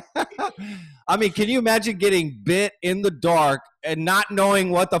mean, can you imagine getting bit in the dark and not knowing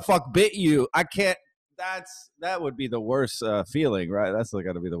what the fuck bit you? I can't. That would be the worst feeling, right? That's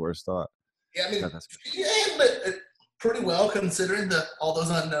got to be the worst thought. Yeah, I mean, she handled it pretty well considering all those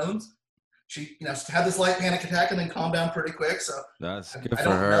unknowns. She, had this light panic attack and then calmed down pretty quick. So that's good I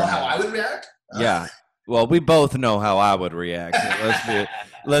for her. I don't know how I would react. Yeah. Well, we both know how I would react. So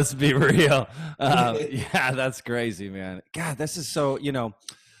let's be real. Yeah, that's crazy, man. God, this is so,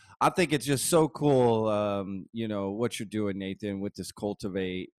 I think it's just so cool, what you're doing, Nathan, with this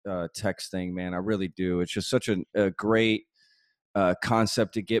Cultivate text thing, man. I really do. It's just such a great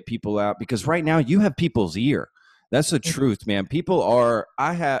concept to get people out because right now you have people's ear. That's the truth, man.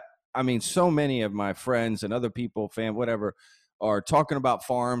 So many of my friends and other people, whatever, are talking about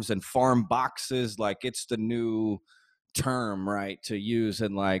farms and FarmBoxes like it's the new term, right, to use.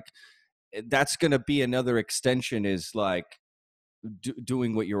 And that's going to be another extension is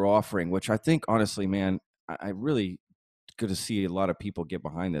doing what you're offering, which I think, honestly, man, I really good to see a lot of people get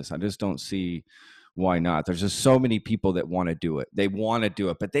behind this. I just don't see why not. There's just so many people that want to do it. They want to do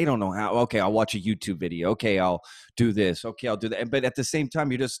it, but they don't know how. Okay, I'll watch a YouTube video. Okay, I'll do this. Okay, I'll do that. But at the same time,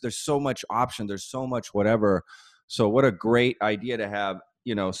 there's so much option. There's so much whatever. So what a great idea to have,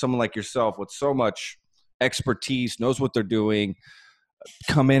 someone like yourself with so much expertise, knows what they're doing,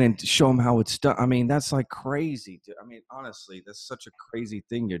 come in and show them how it's done. I mean, that's crazy. I mean, honestly, that's such a crazy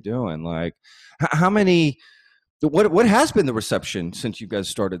thing you're doing. What has been the reception since you guys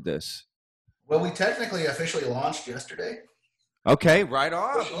started this? Well, we technically officially launched yesterday. Okay, right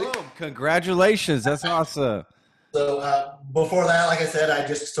on. Boom. Congratulations. That's awesome. So before that, like I said, I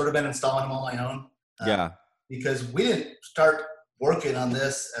just sort of been installing them on my own. Yeah. Because we didn't start working on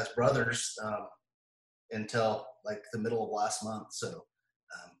this as brothers until like the middle of last month. So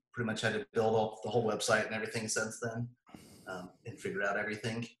pretty much had to build up the whole website and everything since then, and figure out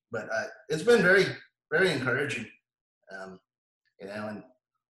everything. But it's been very, very encouraging. And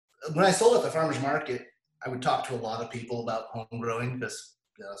when I sold at the farmer's market, I would talk to a lot of people about home growing because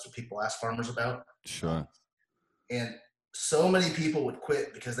that's what people ask farmers about. Sure. And so many people would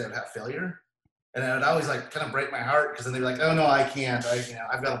quit because they would have failure. And it would always like kind of break my heart because then they'd be like, "Oh no, I can't.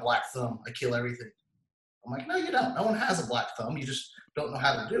 I've got a black thumb. I kill everything." I'm like, "No, you don't. No one has a black thumb. You just don't know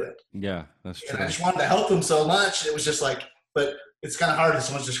how to do it." Yeah, that's true. And I just wanted to help them so much. It was just like, but it's kind of hard if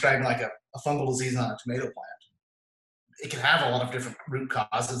someone's describing like a fungal disease on a tomato plant. It can have a lot of different root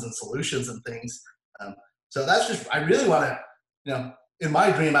causes and solutions and things. So that's just, I really want to, in my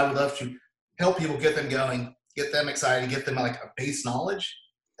dream, I would love to help people, get them going, get them excited, get them like a base knowledge,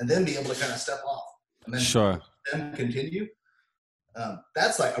 and then be able to kind of step off and then them continue.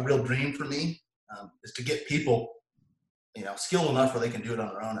 That's like a real dream for me, is to get people, skilled enough where they can do it on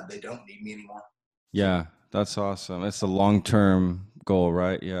their own and they don't need me anymore. Yeah, that's awesome. It's a long-term goal,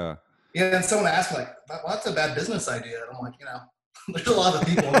 right? Yeah. Yeah, and someone asked me like, "Well, that's a bad business idea." And I'm like, there's a lot of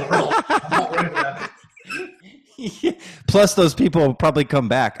people in the world. I'm not worried about it. Plus, those people will probably come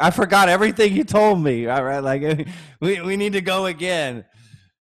back. I forgot everything you told me. All right, like we need to go again.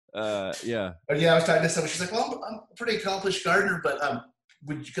 Yeah. But yeah, I was talking to someone. She's like, "Well, I'm a pretty accomplished gardener, but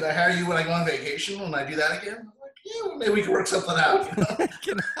could I hire you when I go on vacation? When I do that again?" I'm like, "Yeah, well, maybe we can work something out."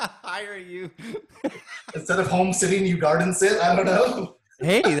 Can I hire you instead of home sitting? You garden sit? I don't know.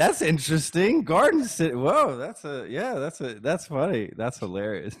 Hey, that's interesting. Garden sit. Whoa, that's funny. That's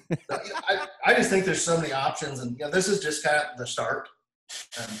hilarious. I just think there's so many options, and this is just kind of the start.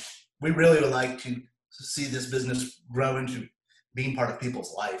 We really would like to see this business grow into being part of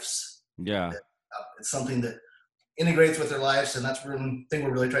people's lives. Yeah, it's something that integrates with their lives, and that's one thing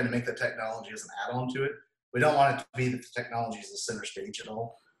we're really trying to make the technology as an add-on to it. We don't want it to be that the technology is the center stage at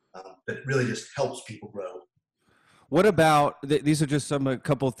all, but it really just helps people grow. What about these are just a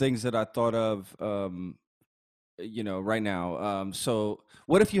couple of things that I thought of, right now. So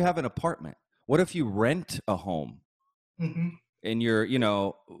what if you have an apartment? What if you rent a home and you're,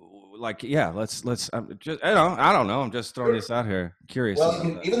 let's, I don't know. I'm just throwing this out here. Curious.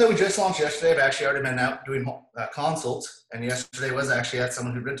 Well, even though we just launched yesterday, I've actually already been out doing consults, and yesterday was actually at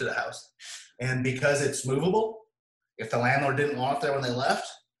someone who rented a house. And because it's movable, if the landlord didn't want it there when they left,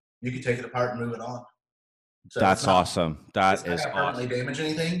 you could take it apart and move it on. So that's awesome. That is awesome. Permanently damage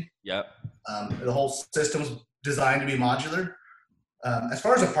anything. Yep. The whole system's designed to be modular. As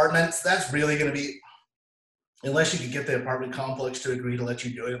far as apartments, that's really going to be, unless you could get the apartment complex to agree to let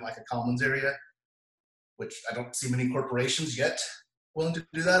you do it in like a commons area, which I don't see many corporations yet willing to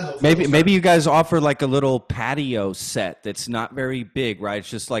do that. Hopefully maybe you guys offer like a little patio set that's not very big, right? It's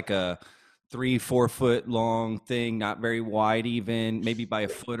just like a 3-4 foot long thing, not very wide even, maybe by a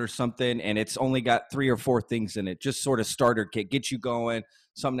foot or something, and it's only got 3 or 4 things in it, just sort of starter kit, get you going,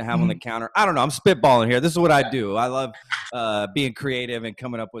 something to have on the counter. I don't know, I'm spitballing here. This is what I do. I love being creative and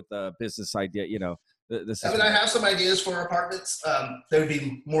coming up with a business idea. I have some ideas for apartments. There would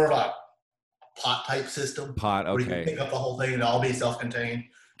be more of a pot type system. Pot, okay. Where you can pick up the whole thing and all be self-contained.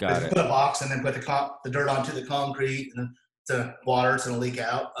 Got it. Put a box and then put the dirt onto the concrete, and it's a water, it's gonna leak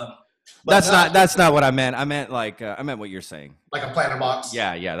out. That's not what I meant. I meant I meant what you're saying. Like a planter box.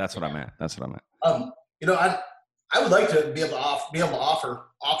 Yeah, that's what I meant. I would like to be able to offer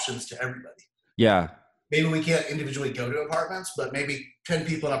options to everybody. Yeah. Maybe we can't individually go to apartments, but maybe 10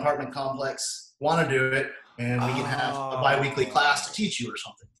 people in an apartment complex want to do it, and we can have a bi-weekly class to teach you or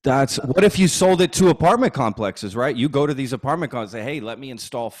something. What if you sold it to apartment complexes, right? You go to these apartment complexes, say, hey, let me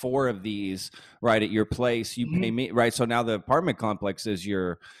install 4 of these right at your place. You pay me, right? So now the apartment complex is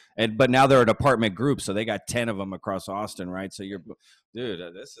but now they're an apartment group, so they got 10 of them across Austin, right? So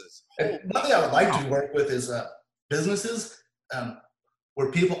this is. One thing I would like to work with is businesses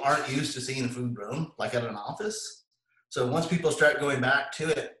where people aren't used to seeing food grown, like at an office. So once people start going back to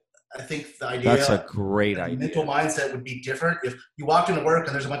it, I think the idea. That's a great idea. Mental mindset would be different. If you walked into work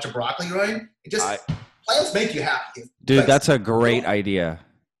and there's a bunch of broccoli growing, plants make you happy. Dude, that's a great idea.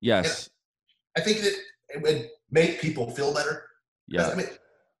 Yes. I think that it would make people feel better. Yeah.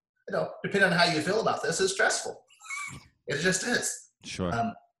 Depending on how you feel about this, it's stressful. It just is. Sure.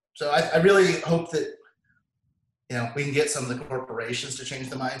 So I really hope that we can get some of the corporations to change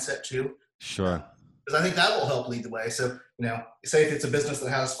the mindset too. Sure. because I think that will help lead the way. So, say if it's a business that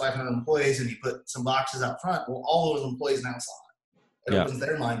has 500 employees and you put some boxes out front, well, all those employees now saw it. It opens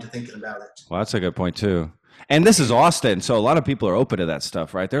their mind to thinking about it. Well, that's a good point too. And this is Austin, so a lot of people are open to that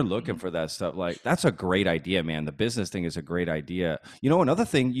stuff, right? They're looking for that stuff. Like, that's a great idea, man. The business thing is a great idea. Another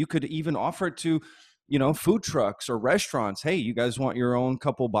thing, you could even offer it to, food trucks or restaurants. Hey, you guys want your own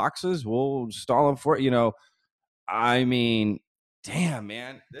couple boxes? We'll install them for it. I mean, damn,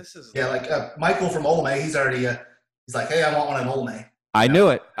 man, this is like Michael from Olney. He's already he's like, hey, I want one in Olney. I knew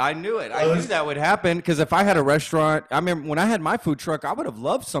it. I knew that would happen, because if I had a restaurant, I remember when I had my food truck, I would have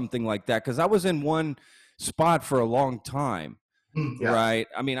loved something like that, because I was in one spot for a long time, right?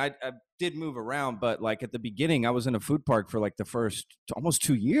 I mean, I did move around, but like at the beginning, I was in a food park for like the first almost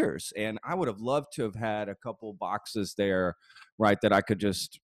 2 years, and I would have loved to have had a couple boxes there, right, that I could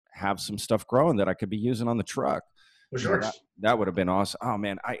just have some stuff growing that I could be using on the truck. For sure. That would have been awesome. Oh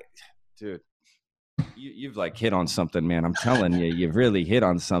man, dude. You've like hit on something, man. I'm telling you, you've really hit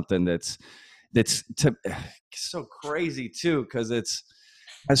on something that's so crazy too, because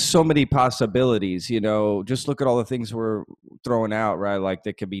has so many possibilities. Just look at all the things we're throwing out, right? Like,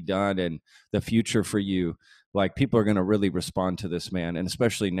 that could be done, and the future for you. Like, people are going to really respond to this, man, and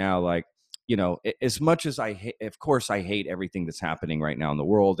especially now, like, as much as of course I hate everything that's happening right now in the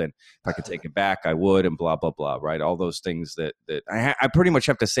world, and if I could take it back, I would, and blah, blah, blah, right? All those things that I pretty much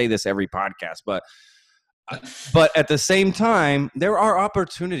have to say this every podcast, but at the same time, there are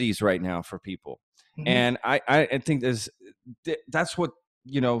opportunities right now for people. And I think that's what,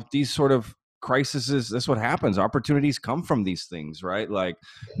 these sort of crises, that's what happens. Opportunities come from these things, right? Like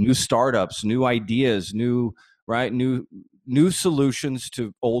new startups, new ideas, new solutions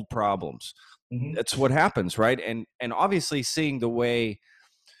to old problems. That's what happens, right? And obviously seeing the way,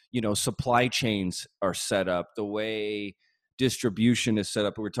 supply chains are set up, the way distribution is set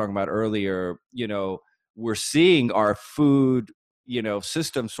up, we were talking about earlier, we're seeing our food,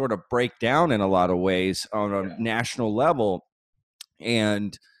 system sort of break down in a lot of ways on a national level,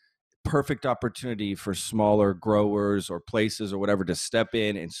 and perfect opportunity for smaller growers or places or whatever to step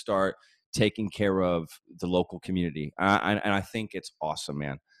in and start taking care of the local community. And I think it's awesome,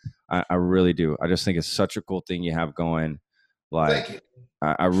 man. I really do. I just think it's such a cool thing you have going. Like, thank you.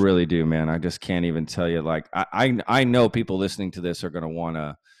 I really do, man. I just can't even tell you. Like, I know people listening to this are going to want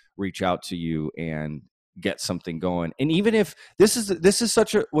to reach out to you and get something going. And even if this is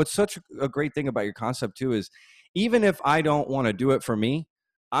such a great thing about your concept too, is even if I don't want to do it for me,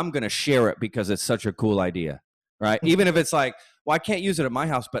 I'm going to share it because it's such a cool idea, right? Even if it's like, well, I can't use it at my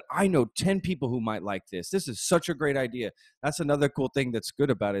house, but I know 10 people who might like this. This is such a great idea. That's another cool thing that's good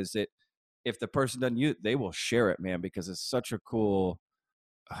about it, is that if the person doesn't use it, they will share it, man, because it's such a cool,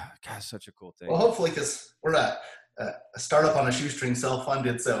 such a cool thing. Well, hopefully, because we're a startup on a shoestring,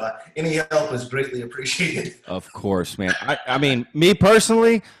 self-funded, so any help is greatly appreciated. Of course, man. I mean, me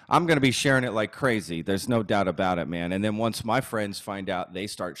personally, I'm going to be sharing it like crazy. There's no doubt about it, man. And then once my friends find out, they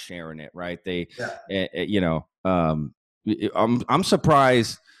start sharing it, right? I'm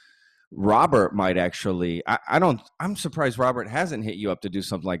surprised Robert might actually, I'm surprised Robert hasn't hit you up to do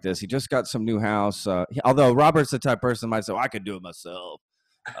something like this. He just got some new house. Although Robert's the type of person that might say, I could do it myself.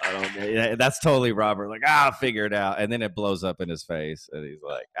 I don't know. That's totally Robert. Like, I'll figure it out. And then it blows up in his face. And he's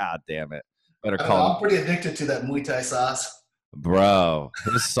like, damn it. Better call him. I'm pretty addicted to that Muay Thai sauce. Bro,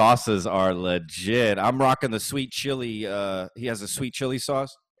 his sauces are legit. I'm rocking the sweet chili. He has a sweet chili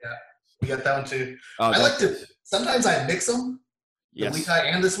sauce. Yeah, we got that one too. Oh, sometimes I mix them. Yes. The Muay Thai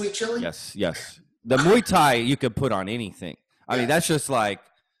and the sweet chili. Yes. The Muay Thai you could put on anything. I mean, that's just like,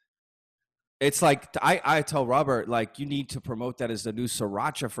 it's like, I tell Robert, like, you need to promote that as the new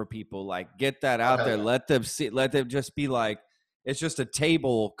sriracha for people. Like, get that out there. Let them see. Let them just be like, it's just a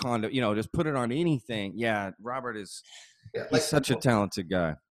table kind of, just put it on anything. Yeah, Robert is he's such a talented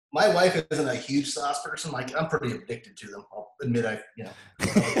guy. My wife isn't a huge sauce person. Like, I'm pretty addicted to them. I'll admit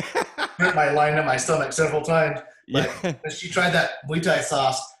hurt my line in my stomach several times. But when she tried that Muay Thai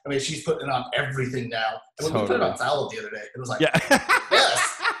sauce, I mean, she's putting it on everything now. And when we put it on salad the other day, it was like, yes.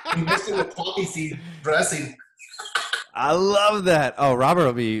 We mixed it with poppy seed dressing. I love that. Oh, Robert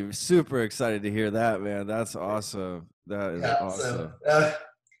will be super excited to hear that, man. That's awesome. That is awesome. So,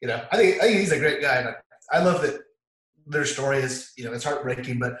 I think he's a great guy. And I love that their story is, it's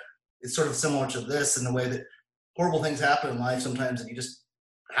heartbreaking, but it's sort of similar to this in the way that horrible things happen in life sometimes, and you just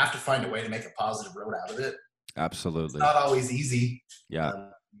have to find a way to make a positive road out of it. Absolutely. It's not always easy. Yeah.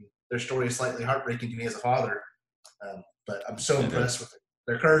 Their story is slightly heartbreaking to me as a father, but I'm so impressed with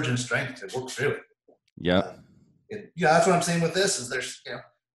their courage and strength to work through it. Yeah. That's what I'm saying with this is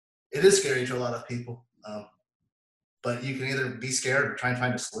it is scary to a lot of people, but you can either be scared or try and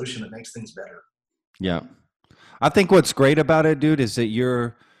find a solution that makes things better. Yeah. I think what's great about it, dude, is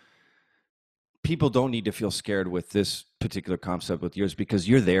that people don't need to feel scared with this particular concept with yours, because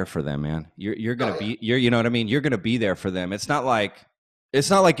you're there for them, man. You're gonna Oh yeah. be you know what I mean? You're gonna be there for them. It's not like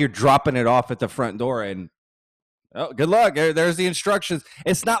you're dropping it off at the front door and, oh, good luck. There's the instructions.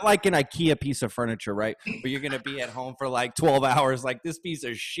 It's not like an IKEA piece of furniture, right? Where you're gonna be at home for like 12 hours, like, this piece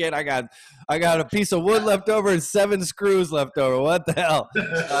of shit. I got a piece of wood left over and 7 screws left over. What the hell?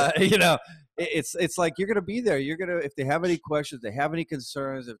 It's like you're gonna be there. You're gonna, if they have any questions, they have any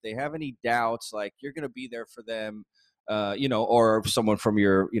concerns, if they have any doubts, like, you're gonna be there for them. Or someone from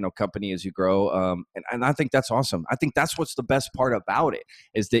your, company as you grow. And I think that's awesome. I think that's what's the best part about it,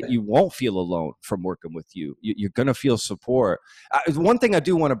 is that you won't feel alone from working with you. You're going to feel support. One thing I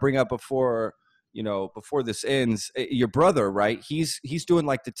do want to bring up before this ends, your brother, right? He's doing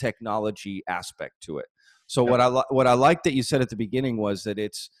like the technology aspect to it. So Yep. what I like that you said at the beginning was that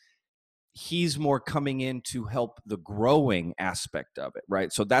he's more coming in to help the growing aspect of it,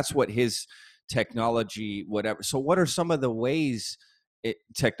 right? So that's what his technology, whatever. So what are some of the ways,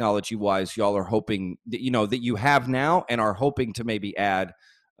 technology wise, y'all are hoping that you have now and are hoping to maybe add,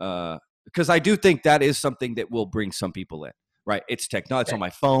 because I do think that is something that will bring some people in, right? It's technology. It's on my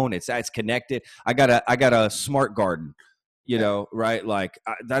phone. It's connected. I got a smart garden, right? Like,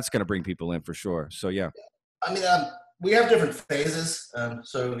 that's going to bring people in for sure. So yeah. I mean, we have different phases.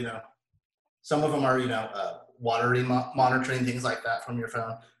 So, some of them are, watering, monitoring, things like that from your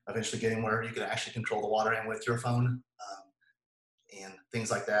phone, eventually getting where you can actually control the watering with your phone, and things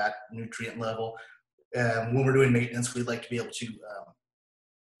like that, nutrient level. When we're doing maintenance, we'd like to be able to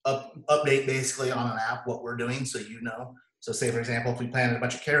update basically on an app what we're doing, so So say, for example, if we planted a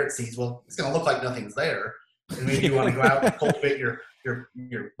bunch of carrot seeds, well, it's going to look like nothing's there. And maybe you want to go out and cultivate your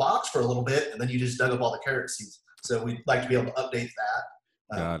box for a little bit, and then you just dug up all the carrot seeds. So we'd like to be able to update that.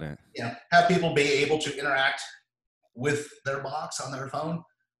 Got it. Have people be able to interact with their box on their phone.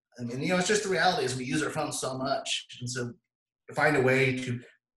 I mean, it's just the reality is we use our phones so much. And so to find a way to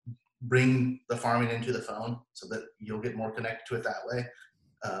bring the farming into the phone so that you'll get more connected to it that way.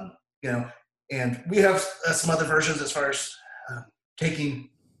 And we have some other versions as far as taking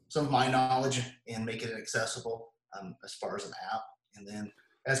some of my knowledge and making it accessible as far as an app. And then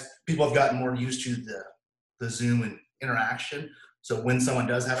as people have gotten more used to the Zoom and interaction, so when someone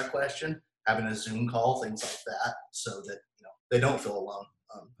does have a question, having a Zoom call, things like that, so that they don't feel alone.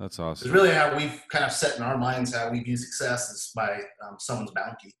 That's awesome. It's really how we've kind of set in our minds how we view success is by someone's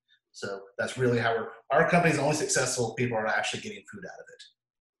bounty. So that's really how our company's only successful if people are actually getting food out of it.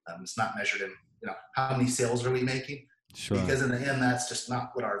 It's not measured in how many sales are we making. Sure. Because in the end, that's just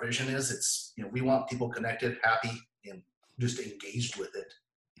not what our vision is. It's we want people connected, happy, and just engaged with it.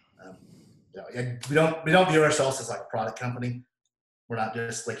 We don't view ourselves as like a product company. We're not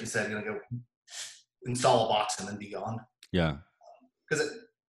just, like you said, going to go install a box and then be gone. Yeah. Because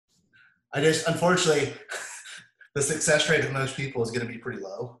unfortunately, the success rate of most people is going to be pretty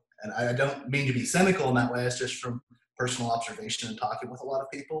low. And I don't mean to be cynical in that way. It's just from personal observation and talking with a lot of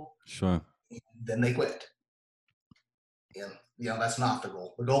people. Sure. And then they quit. And, that's not the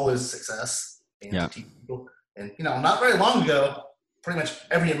goal. The goal is success. And to teach people. And, not very long ago, pretty much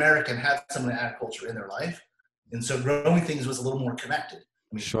every American had some of agriculture in their life. And so growing things was a little more connected.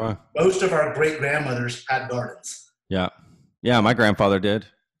 I mean, sure. Most of our great grandmothers had gardens. Yeah. Yeah. My grandfather did.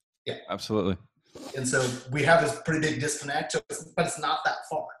 Yeah. Absolutely. And so we have this pretty big disconnect, but it's not that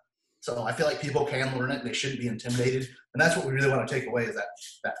far. So I feel like people can learn it and they shouldn't be intimidated. And that's what we really want to take away is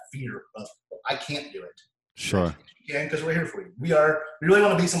that fear of, I can't do it. Sure. You can, because we're here for you. We really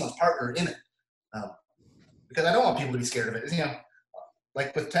want to be someone's partner in it. Because I don't want people to be scared of it.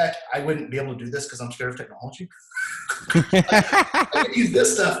 Like with tech, I wouldn't be able to do this because I'm scared of technology. I can use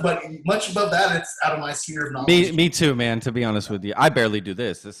this stuff, but much above that, it's out of my sphere of knowledge. Me too, man. To be honest with you, I barely do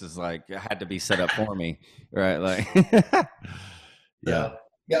this. This is like, it had to be set up for me, right? Like, yeah.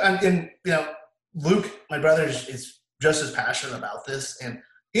 And Luke, my brother, is just as passionate about this, and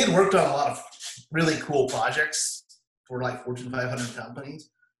he had worked on a lot of really cool projects for like Fortune 500 companies,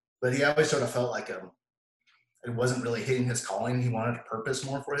 but he always sort of felt like it wasn't really hitting his calling. He wanted a purpose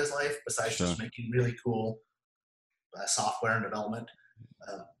more for his life besides just making really cool software and development.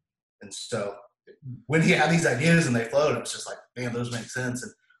 And so when he had these ideas and they flowed, it was just like, man, those make sense.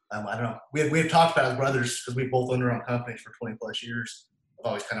 And I don't know. We had talked about as brothers because we both owned our own companies for 20 plus years. I've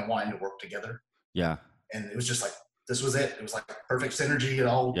always kind of wanted to work together. Yeah. And it was just like, this was it. It was like perfect synergy. It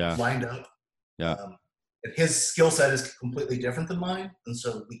all lined up. Yeah. And his skill set is completely different than mine. And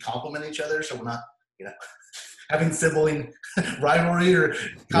so we complement each other. So we're not, having sibling rivalry or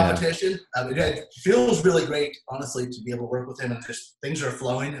competition. It feels really great, honestly, to be able to work with him and just things are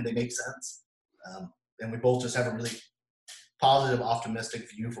flowing and they make sense. And we both just have a really positive, optimistic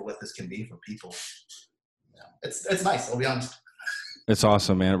view for what this can be for people. It's nice. I'll be honest. It's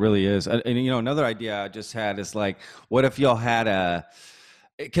awesome, man. It really is. And another idea I just had is like, what if y'all had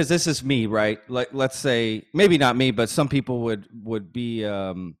because this is me, right? Like, let's say maybe not me, but some people would be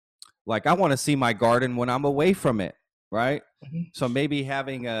like, I want to see my garden when I'm away from it, right? Mm-hmm. So maybe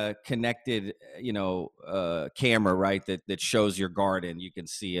having a connected, camera, right, that shows your garden, you can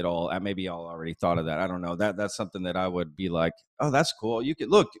see it all. Maybe y'all already thought of that. I don't know. That's something that I would be like, oh, that's cool. You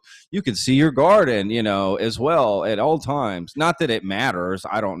can see your garden, as well at all times. Not that it matters.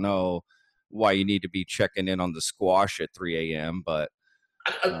 I don't know why you need to be checking in on the squash at 3 a.m., but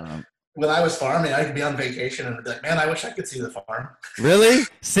when I was farming, I could be on vacation and be like, man, I wish I could see the farm. Really?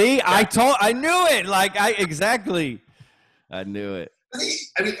 See, yeah. I knew it. Exactly. I knew it.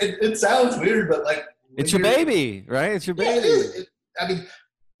 I mean, it sounds weird, but like, it's your baby, right? It's your baby. It is. I mean,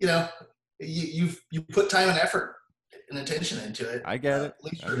 you put time and effort and attention into it. I get it. At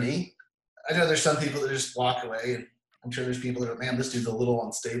least for me. I know there's some people that just walk away, and I'm sure there's people that are, man, this dude's a little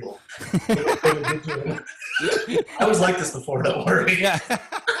unstable. I was like this before, don't worry. Yeah.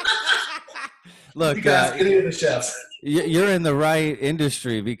 Look, you guys, any of the chefs. You're in the right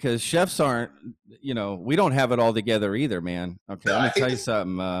industry because chefs aren't, we don't have it all together either, man. Okay, no, let me tell you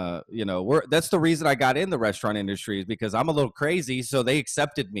something. That's the reason I got in the restaurant industry is because I'm a little crazy, so they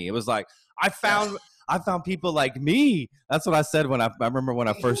accepted me. It was like I found people like me. That's what I said when I remember when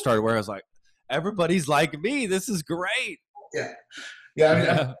I first started. Where I was like, everybody's like me. This is great. Yeah. I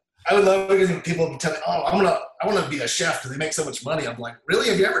mean, I would love it people tell me, "Oh, I want to be a chef. Do they make so much money?" I'm like, "Really?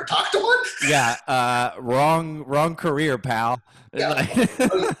 Have you ever talked to one?" Yeah, wrong career, pal. Yeah.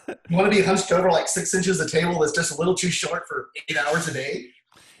 You want to be hunched over like 6 inches a table that's just a little too short for 8 hours a day?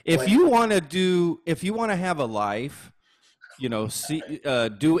 If you want to have a life,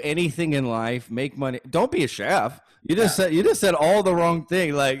 do anything in life, make money. Don't be a chef. You just said all the wrong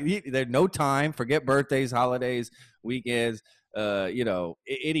thing. Like there's no time. Forget birthdays, holidays, weekends.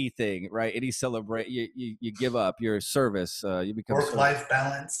 Anything, right? Any celebrate, you give up your service. You become work-life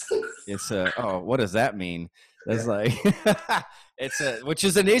balance. It's what does that mean? That's like which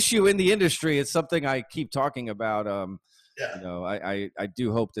is an issue in the industry. It's something I keep talking about. I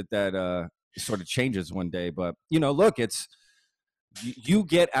do hope that sort of changes one day. But look, it's you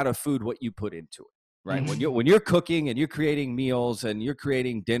get out of food what you put into it. Right. Mm-hmm. When you're cooking and you're creating meals and you're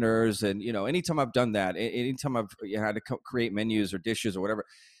creating dinners and, anytime I've done that, anytime I've had to create menus or dishes or whatever,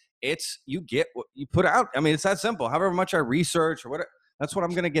 it's you get what you put out. I mean, it's that simple. However much I research or whatever, that's what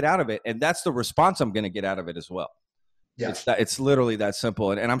I'm going to get out of it. And that's the response I'm going to get out of it as well. Yeah. It's literally that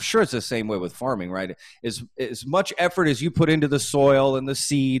simple. And I'm sure it's the same way with farming, right? As much effort as you put into the soil and the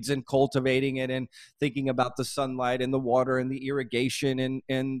seeds and cultivating it and thinking about the sunlight and the water and the irrigation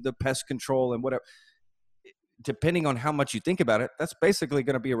and the pest control and whatever. Depending on how much you think about it, that's basically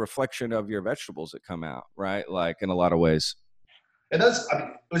going to be a reflection of your vegetables that come out, right? Like in a lot of ways. It does. I mean,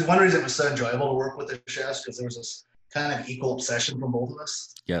 it was one reason it was so enjoyable to work with the chefs because there was this kind of equal obsession from both of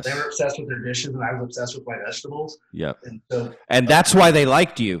us. Yes. They were obsessed with their dishes and I was obsessed with my vegetables. Yep. And that's why they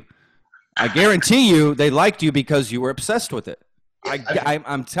liked you. I guarantee you they liked you because you were obsessed with it.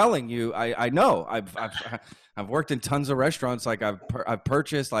 I'm telling you, I know. I've worked in tons of restaurants. Like I've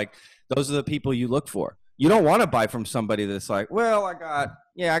purchased, like those are the people you look for. You don't want to buy from somebody that's like, well, I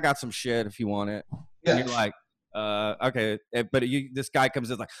got some shit if you want it. Yeah. And you're like, okay. But this guy comes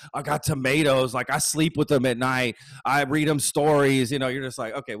in like, I got tomatoes. Like I sleep with them at night. I read them stories. You're just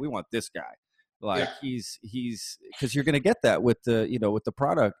like, okay, we want this guy. Like he's because you're going to get that with the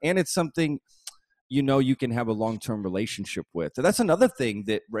product. And it's something, you can have a long-term relationship with. So that's another thing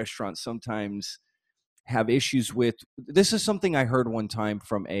that restaurants sometimes have issues with. This is something I heard one time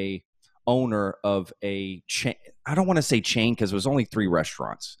from a owner of a chain. I don't want to say chain because it was only 3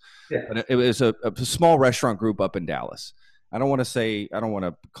 restaurants. Yeah. But it was a small restaurant group up in Dallas. I don't want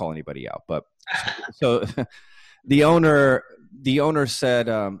to call anybody out, but so the owner said,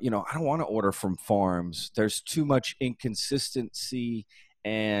 I don't want to order from farms. There's too much inconsistency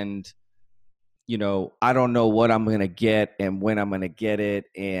and I don't know what I'm going to get and when I'm going to get it.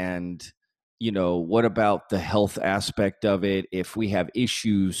 And what about the health aspect of it? If we have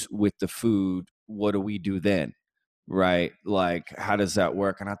issues with the food, what do we do then? Right? Like, how does that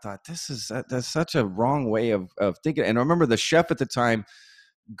work? And I thought, that's such a wrong way of thinking. And I remember the chef at the time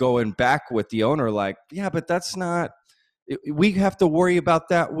going back with the owner, like, yeah, but that's not, we have to worry about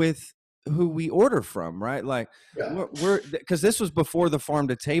that with who we order from, right? Like we're because this was before the farm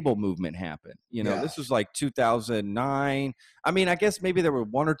to table movement happened. This was like 2009. I mean, I guess maybe there were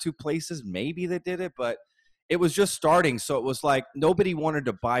 1 or 2 places maybe that did it, but it was just starting. So it was like nobody wanted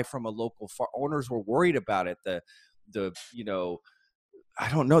to buy from a local owners were worried about it. The I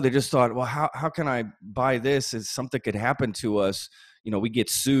don't know. They just thought, well, how can I buy this? Is something could happen to us? We get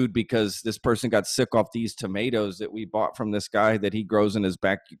sued because this person got sick off these tomatoes that we bought from this guy that he grows in his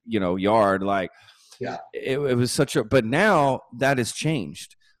back, yard. Like, Yeah. It was but now that has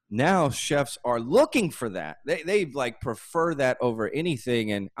changed. Now chefs are looking for that. They like prefer that over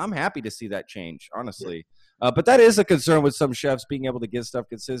anything. And I'm happy to see that change, honestly. But that is a concern with some chefs being able to get stuff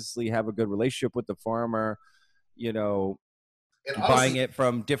consistently, have a good relationship with the farmer, And honestly, buying it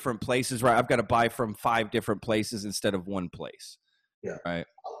from different places, right? I've got to buy from 5 different places instead of one place. Yeah. Right.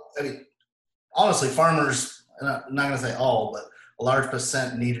 I mean, honestly, farmers, and I'm not going to say all, but a large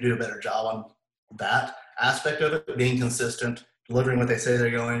percent need to do a better job on that aspect of it, being consistent, delivering what they say they're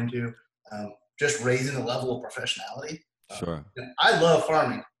going to, just raising the level of professionality. Sure. I love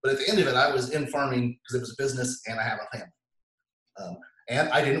farming, but at the end of it, I was in farming because it was a business and I have a family. And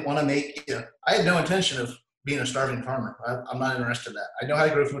I didn't want to I had no intention of being a starving farmer. I'm not interested in that. I know how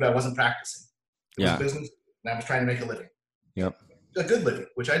to grow food. I wasn't practicing. It was business, and I was trying to make a living. Yep. A good living,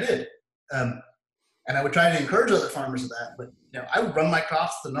 which I did. And I would try to encourage other farmers of that. But I would run my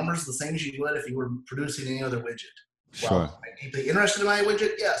crops the numbers the same as you would if you were producing any other widget. Sure. Well, I'm deeply interested in my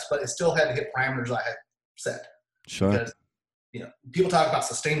widget, yes, but it still had to hit parameters I had set. Sure. Because people talk about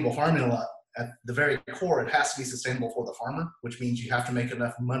sustainable farming a lot. At the very core, it has to be sustainable for the farmer, which means you have to make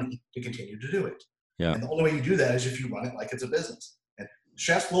enough money to continue to do it. Yeah. And the only way you do that is if you run it like it's a business. And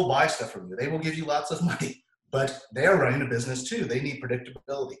chefs will buy stuff from you. They will give you lots of money, but they are running a business too. They need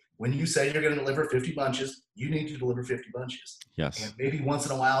predictability. When you say you're going to deliver 50 bunches, you need to deliver 50 bunches. Yes. And maybe once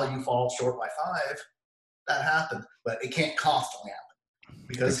in a while you fall short by 5. That happens, but it can't constantly happen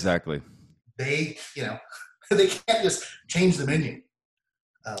because exactly they, they can't just change the menu.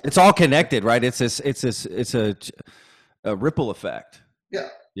 It's all connected, right? It's a ripple effect.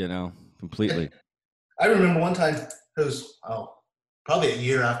 Yeah. Completely. I remember one time, it was probably a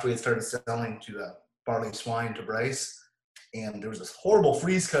year after we had started selling to barley swine to Bryce, and there was this horrible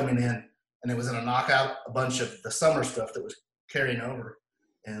freeze coming in, and it was going to knock out a bunch of the summer stuff that was carrying over.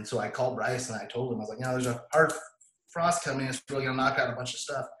 And so I called Bryce and I told him, I was like, there's a hard frost coming. It's really going to knock out a bunch of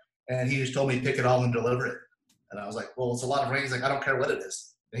stuff. And he just told me to pick it all and deliver it. And I was like, well, it's a lot of rain. He's like, I don't care what it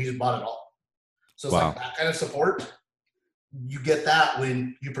is. And he just bought it all. So it's like that kind of support. You get that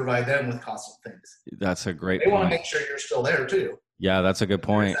when you provide them with constant things. That's a great point. They want to make sure you're still there too. Yeah, that's a good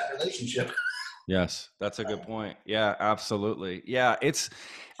point. That relationship. Yes, that's a good point. Yeah, absolutely. Yeah, it's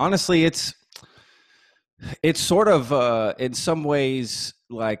honestly, it's sort of in some ways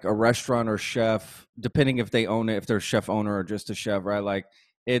like a restaurant or chef, depending if they own it, if they're a chef owner or just a chef, right? Like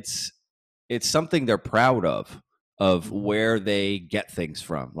it's something they're proud of where they get things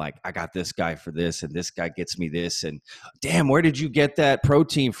from. Like, I got this guy for this, and this guy gets me this, and damn, where did you get that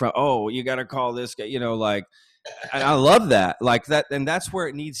protein from? Oh, you got to call this guy, like, and I love that, like that. And that's where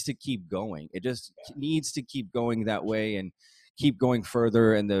it needs to keep going. It just needs to keep going that way and keep going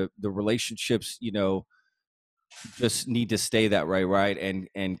further. And the relationships, just need to stay that way. Right.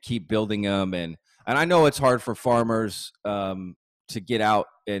 And keep building them. And I know it's hard for farmers, to get out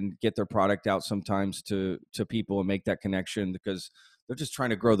and get their product out sometimes to people and make that connection, because they're just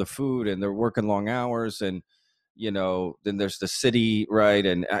trying to grow the food and they're working long hours, and then there's the city, right?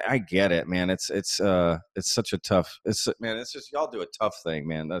 And I get it, man. It's such a tough. It's just y'all do a tough thing,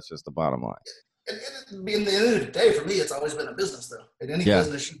 man. That's just the bottom line. And in the end of the day, for me, it's always been a business, though. In any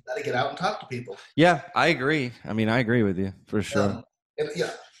business, you got to get out and talk to people. Yeah, I agree. I mean, I agree with you for sure.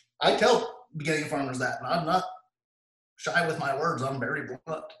 I tell beginning farmers that, and I'm not shy with my words. I'm very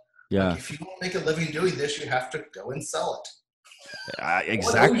blunt. Yeah. Like, if you want to make a living doing this, you have to go and sell it.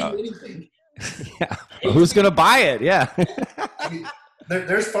 Exactly. Yeah. Well, who's going to buy it? Yeah. I mean,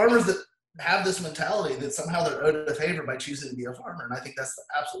 there's farmers that have this mentality that somehow they're owed a favor by choosing to be a farmer. And I think that's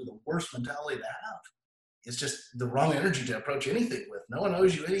absolutely the worst mentality to have. It's just the wrong energy to approach anything with. No one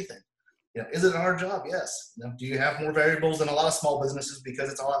owes you anything. Is it a hard job? Yes. Do you have more variables than a lot of small businesses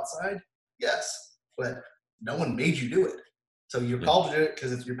because it's all outside? Yes. But no one made you do it. So you're called to do it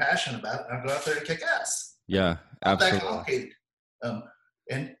because you're passionate about it. Now go out there and kick ass. Yeah, absolutely. Not that complicated.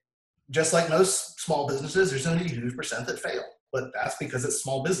 And just like most small businesses, there's only a huge percent that fail. But that's because it's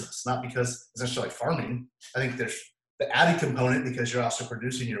small business, not because it's necessarily farming. I think there's the added component because you're also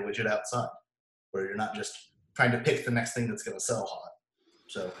producing your widget outside, where you're not just trying to pick the next thing that's going to sell hot.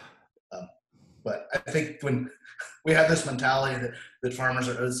 So, but I think when we have this mentality that farmers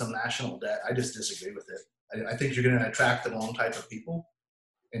are owed some national debt, I just disagree with it. I think you're going to attract the wrong type of people.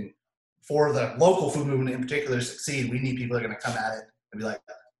 And for the local food movement in particular to succeed, we need people that are going to come at it and be like,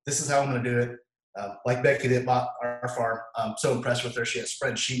 this is how I'm going to do it. Like Becky that bought our farm, I'm so impressed with her. She has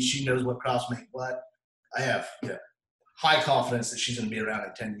spreadsheets. She knows what crops make what. I have high confidence that she's going to be around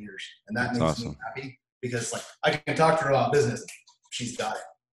in 10 years. And that That's makes awesome. me happy because like I can talk to her about business. She's got it.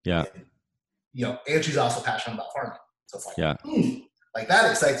 Yeah. And, and she's also passionate about farming. So it's like, yeah, like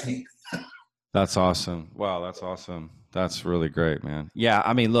that excites me. that's awesome. Wow, that's awesome. That's really great, man. Yeah,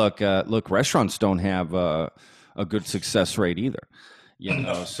 I mean, look, restaurants don't have a good success rate either.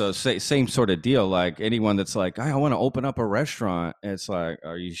 So same sort of deal. Like anyone that's like, I want to open up a restaurant. It's like,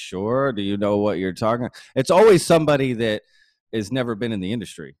 are you sure? Do you know what you're talking? It's always somebody that has never been in the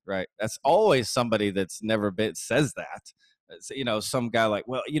industry, right? That's always somebody that's never been says that. It's, some guy like,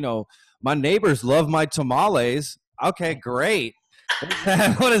 well, my neighbors love my tamales. Okay, great.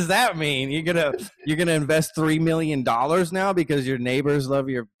 What does that mean? You're gonna invest $3 million now because your neighbors love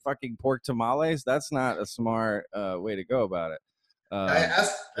your fucking pork tamales? That's not a smart way to go about it. I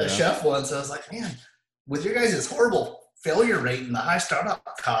asked a chef once, I was like, man, with your guys' horrible failure rate and the high startup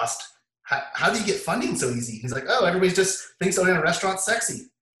cost, how do you get funding so easy? He's like, oh, everybody just thinks owning a restaurant's sexy.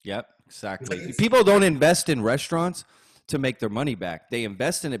 Yep, exactly. People don't invest in restaurants to make their money back. They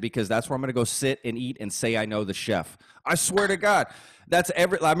invest in it because that's where I'm going to go sit and eat and say I know the chef. I swear to God. I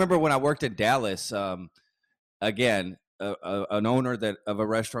remember when I worked in Dallas, again, an owner of a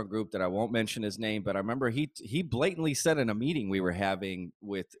restaurant group that I won't mention his name, but I remember he blatantly said in a meeting we were having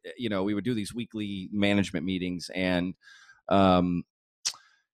with, we would do these weekly management meetings, and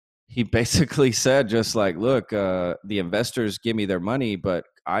he basically said just like, look, the investors give me their money, but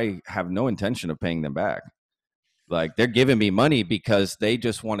I have no intention of paying them back. Like they're giving me money because they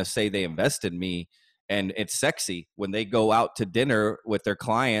just want to say they invested in me. And it's sexy when they go out to dinner with their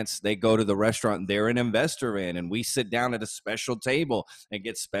clients. They go to the restaurant they're an investor in, and we sit down at a special table and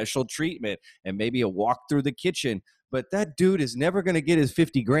get special treatment and maybe a walk through the kitchen. But that dude is never going to get his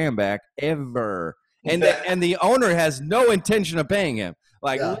 50 grand back ever. And the owner has no intention of paying him.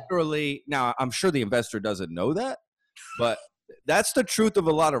 Literally. Now, I'm sure the investor doesn't know that, but that's the truth of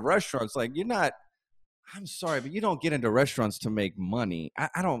a lot of restaurants. Like I'm sorry, but you don't get into restaurants to make money.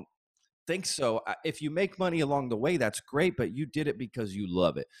 I don't think so. If you make money along the way, that's great, but you did it because you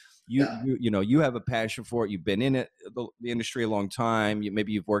love it. You have a passion for it. You've been in the industry a long time.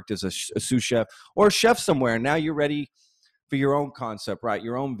 Maybe you've worked as a sous chef or a chef somewhere, and now you're ready for your own concept, right?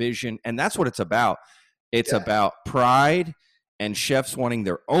 Your own vision, and that's what it's about. It's about pride and chefs wanting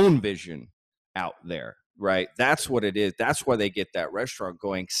their own vision out there. Right. That's what it is. That's why they get that restaurant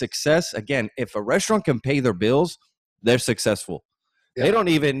going. Success, again, if a restaurant can pay their bills, they're successful. Yeah. They don't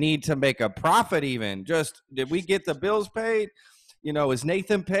even need to make a profit even. Just, did we get the bills paid? Is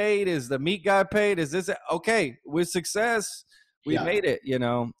Nathan paid? Is the meat guy paid? Is this okay? With success, we made it.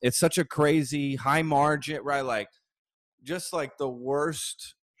 It's such a crazy high margin, right? Like, just like the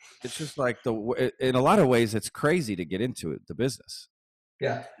worst. It's just like in a lot of ways, it's crazy to get into it, the business.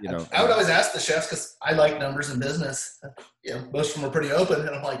 Yeah. I would always ask the chefs because I like numbers in business. Most of them are pretty open.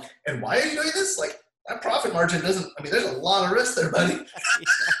 And I'm like, and why are you doing this? Like, that profit margin there's a lot of risk there, buddy.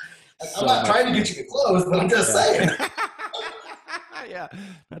 I'm not trying to get you to close, but I'm just saying. Yeah.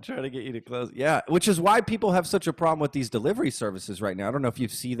 Not trying to get you to close. Yeah. Which is why people have such a problem with these delivery services right now. I don't know if you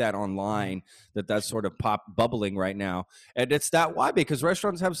see that online, that's sort of bubbling right now. And it's that why, because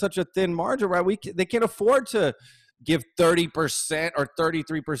restaurants have such a thin margin, right? They can't afford to give 30% or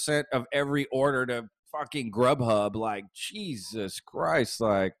 33% of every order to fucking Grubhub. Like, Jesus Christ.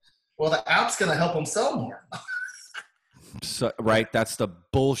 Like, well, the app's going to help them sell more. So, right. That's the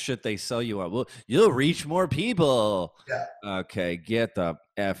bullshit they sell you on. Well, you'll reach more people. Yeah. Okay. Get the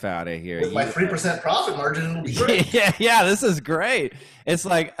F out of here. With my 3% profit margin, it'll be great. Yeah. This is great. It's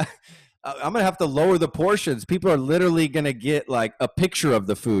like, I'm going to have to lower the portions. People are literally going to get like a picture of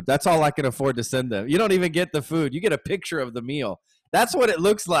the food. That's all I can afford to send them. You don't even get the food. You get a picture of the meal. That's what it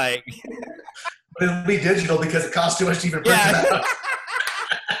looks like. But it'll be digital because it costs too much to even print it out.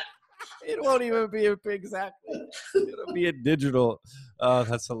 It won't even be exactly. It'll be a digital. Oh,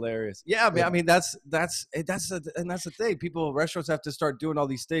 that's hilarious. Yeah, I mean that's the thing. Restaurants have to start doing all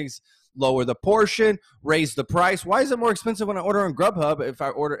these things. Lower the portion, raise the price. Why is it more expensive when I order on Grubhub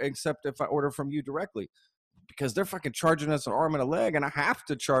except if I order from you directly? Because they're fucking charging us an arm and a leg, and I have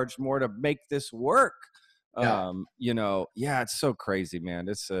to charge more to make this work. It's so crazy, man.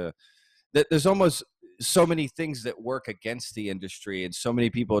 There's almost so many things that work against the industry, and so many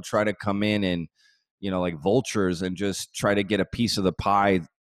people try to come in and, like vultures, and just try to get a piece of the pie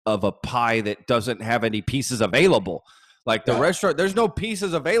that doesn't have any pieces available. Like the restaurant, there's no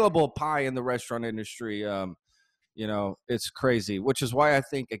pieces available pie in the restaurant industry. It's crazy, which is why I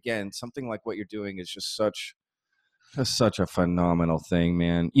think, again, something like what you're doing is just such That's such a phenomenal thing,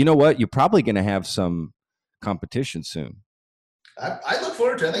 man. You know what? You're probably going to have some competition soon. I look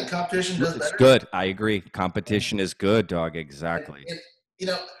forward to it. I think competition does better. It's good. I agree. Competition is good, dog. Exactly. You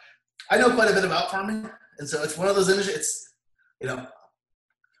know, I know quite a bit about farming, and so it's one of those industries. It's, you know,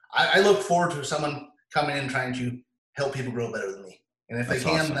 I look forward to someone coming in and trying to help people grow better than me. And if That's they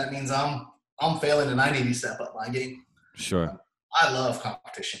can, awesome. that means I'm failing, and I need to step up my game. Sure. I love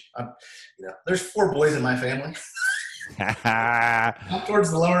competition. There's 4 boys in my family. I'm towards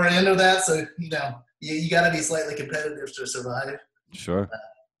the lower end of that, so you got to be slightly competitive to survive. Sure.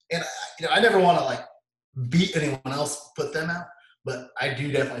 And I never want to like beat anyone else, put them out, but I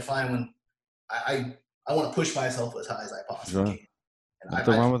do definitely find when I want to push myself as high as I possibly can. And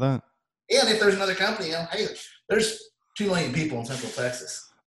nothing wrong with that. And if there's another company, hey, there's 2 million people in Central Texas.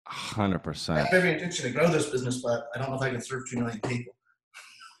 100%. I have every intention to grow this business, but I don't know if I can serve 2 million people.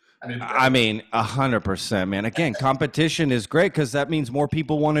 I mean, 100%, man. Again, competition is great because that means more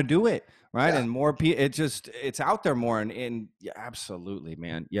people want to do it, right? Yeah. And more people, it's out there more. And yeah, absolutely,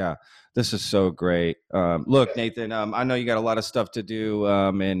 man. Yeah, this is so great. Look, Nathan, I know you got a lot of stuff to do,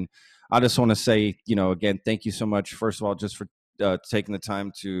 and I just want to say, again, thank you so much. First of all, just for taking the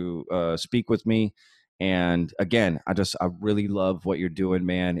time to speak with me. And again, I really love what you're doing,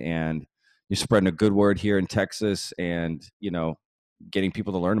 man. And you're spreading a good word here in Texas, and getting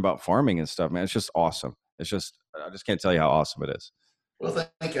people to learn about farming and stuff, man. It's just awesome. I just can't tell you how awesome it is. Well,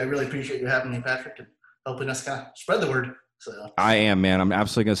 thank you. I really appreciate you having me, Patrick, and helping us kind of spread the word. So I am, man. I'm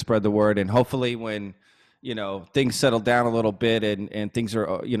absolutely going to spread the word. And hopefully when, things settle down a little bit and things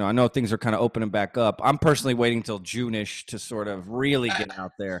are, I know things are kind of opening back up. I'm personally waiting till June-ish to sort of really get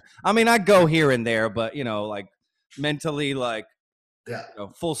out there. I mean, I go here and there, but, like mentally, like, yeah,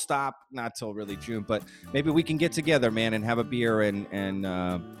 full stop, not till really June, but maybe we can get together, man, and have a beer and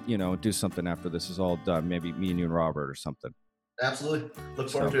do something after this is all done. Maybe me and you and Robert or something. Absolutely. Look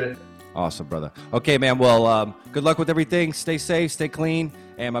forward to it. Awesome, brother. Okay, man. Well, good luck with everything. Stay safe, stay clean,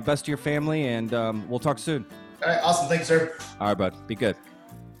 and my best to your family, and we'll talk soon. All right. Awesome. Thanks, sir. All right, bud. Be good.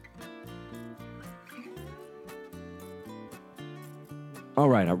 All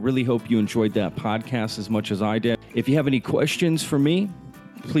right. I really hope you enjoyed that podcast as much as I did. If you have any questions for me,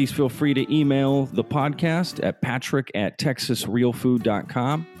 please feel free to email the podcast at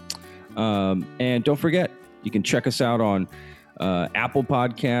patrick@texasrealfood.com. And don't forget, you can check us out on Apple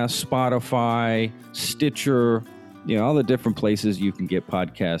Podcasts, Spotify, Stitcher, all the different places you can get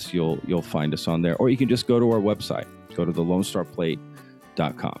podcasts. You'll find us on there. Or you can just go to our website, go to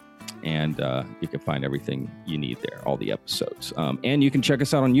thelonestarplate.com. And you can find everything you need there, all the episodes. And you can check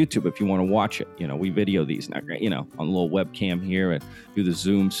us out on YouTube if you want to watch it. We video these now, on a little webcam here and do the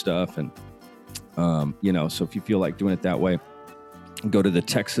Zoom stuff. And, so if you feel like doing it that way, go to the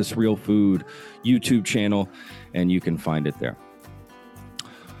Texas Real Food YouTube channel and you can find it there.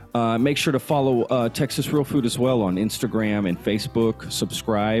 Make sure to follow Texas Real Food as well on Instagram and Facebook.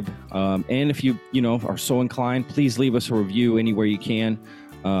 Subscribe. And if you, are so inclined, please leave us a review anywhere you can.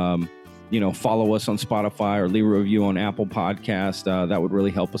 Follow us on Spotify or leave a review on Apple Podcast. That would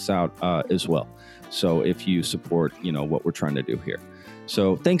really help us out as well. So if you support, what we're trying to do here.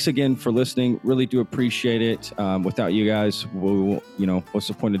 So thanks again for listening. Really do appreciate it. Without you guys, what's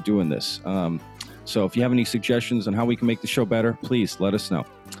the point of doing this? So if you have any suggestions on how we can make the show better, please let us know.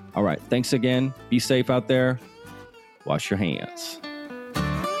 All right. Thanks again. Be safe out there. Wash your hands.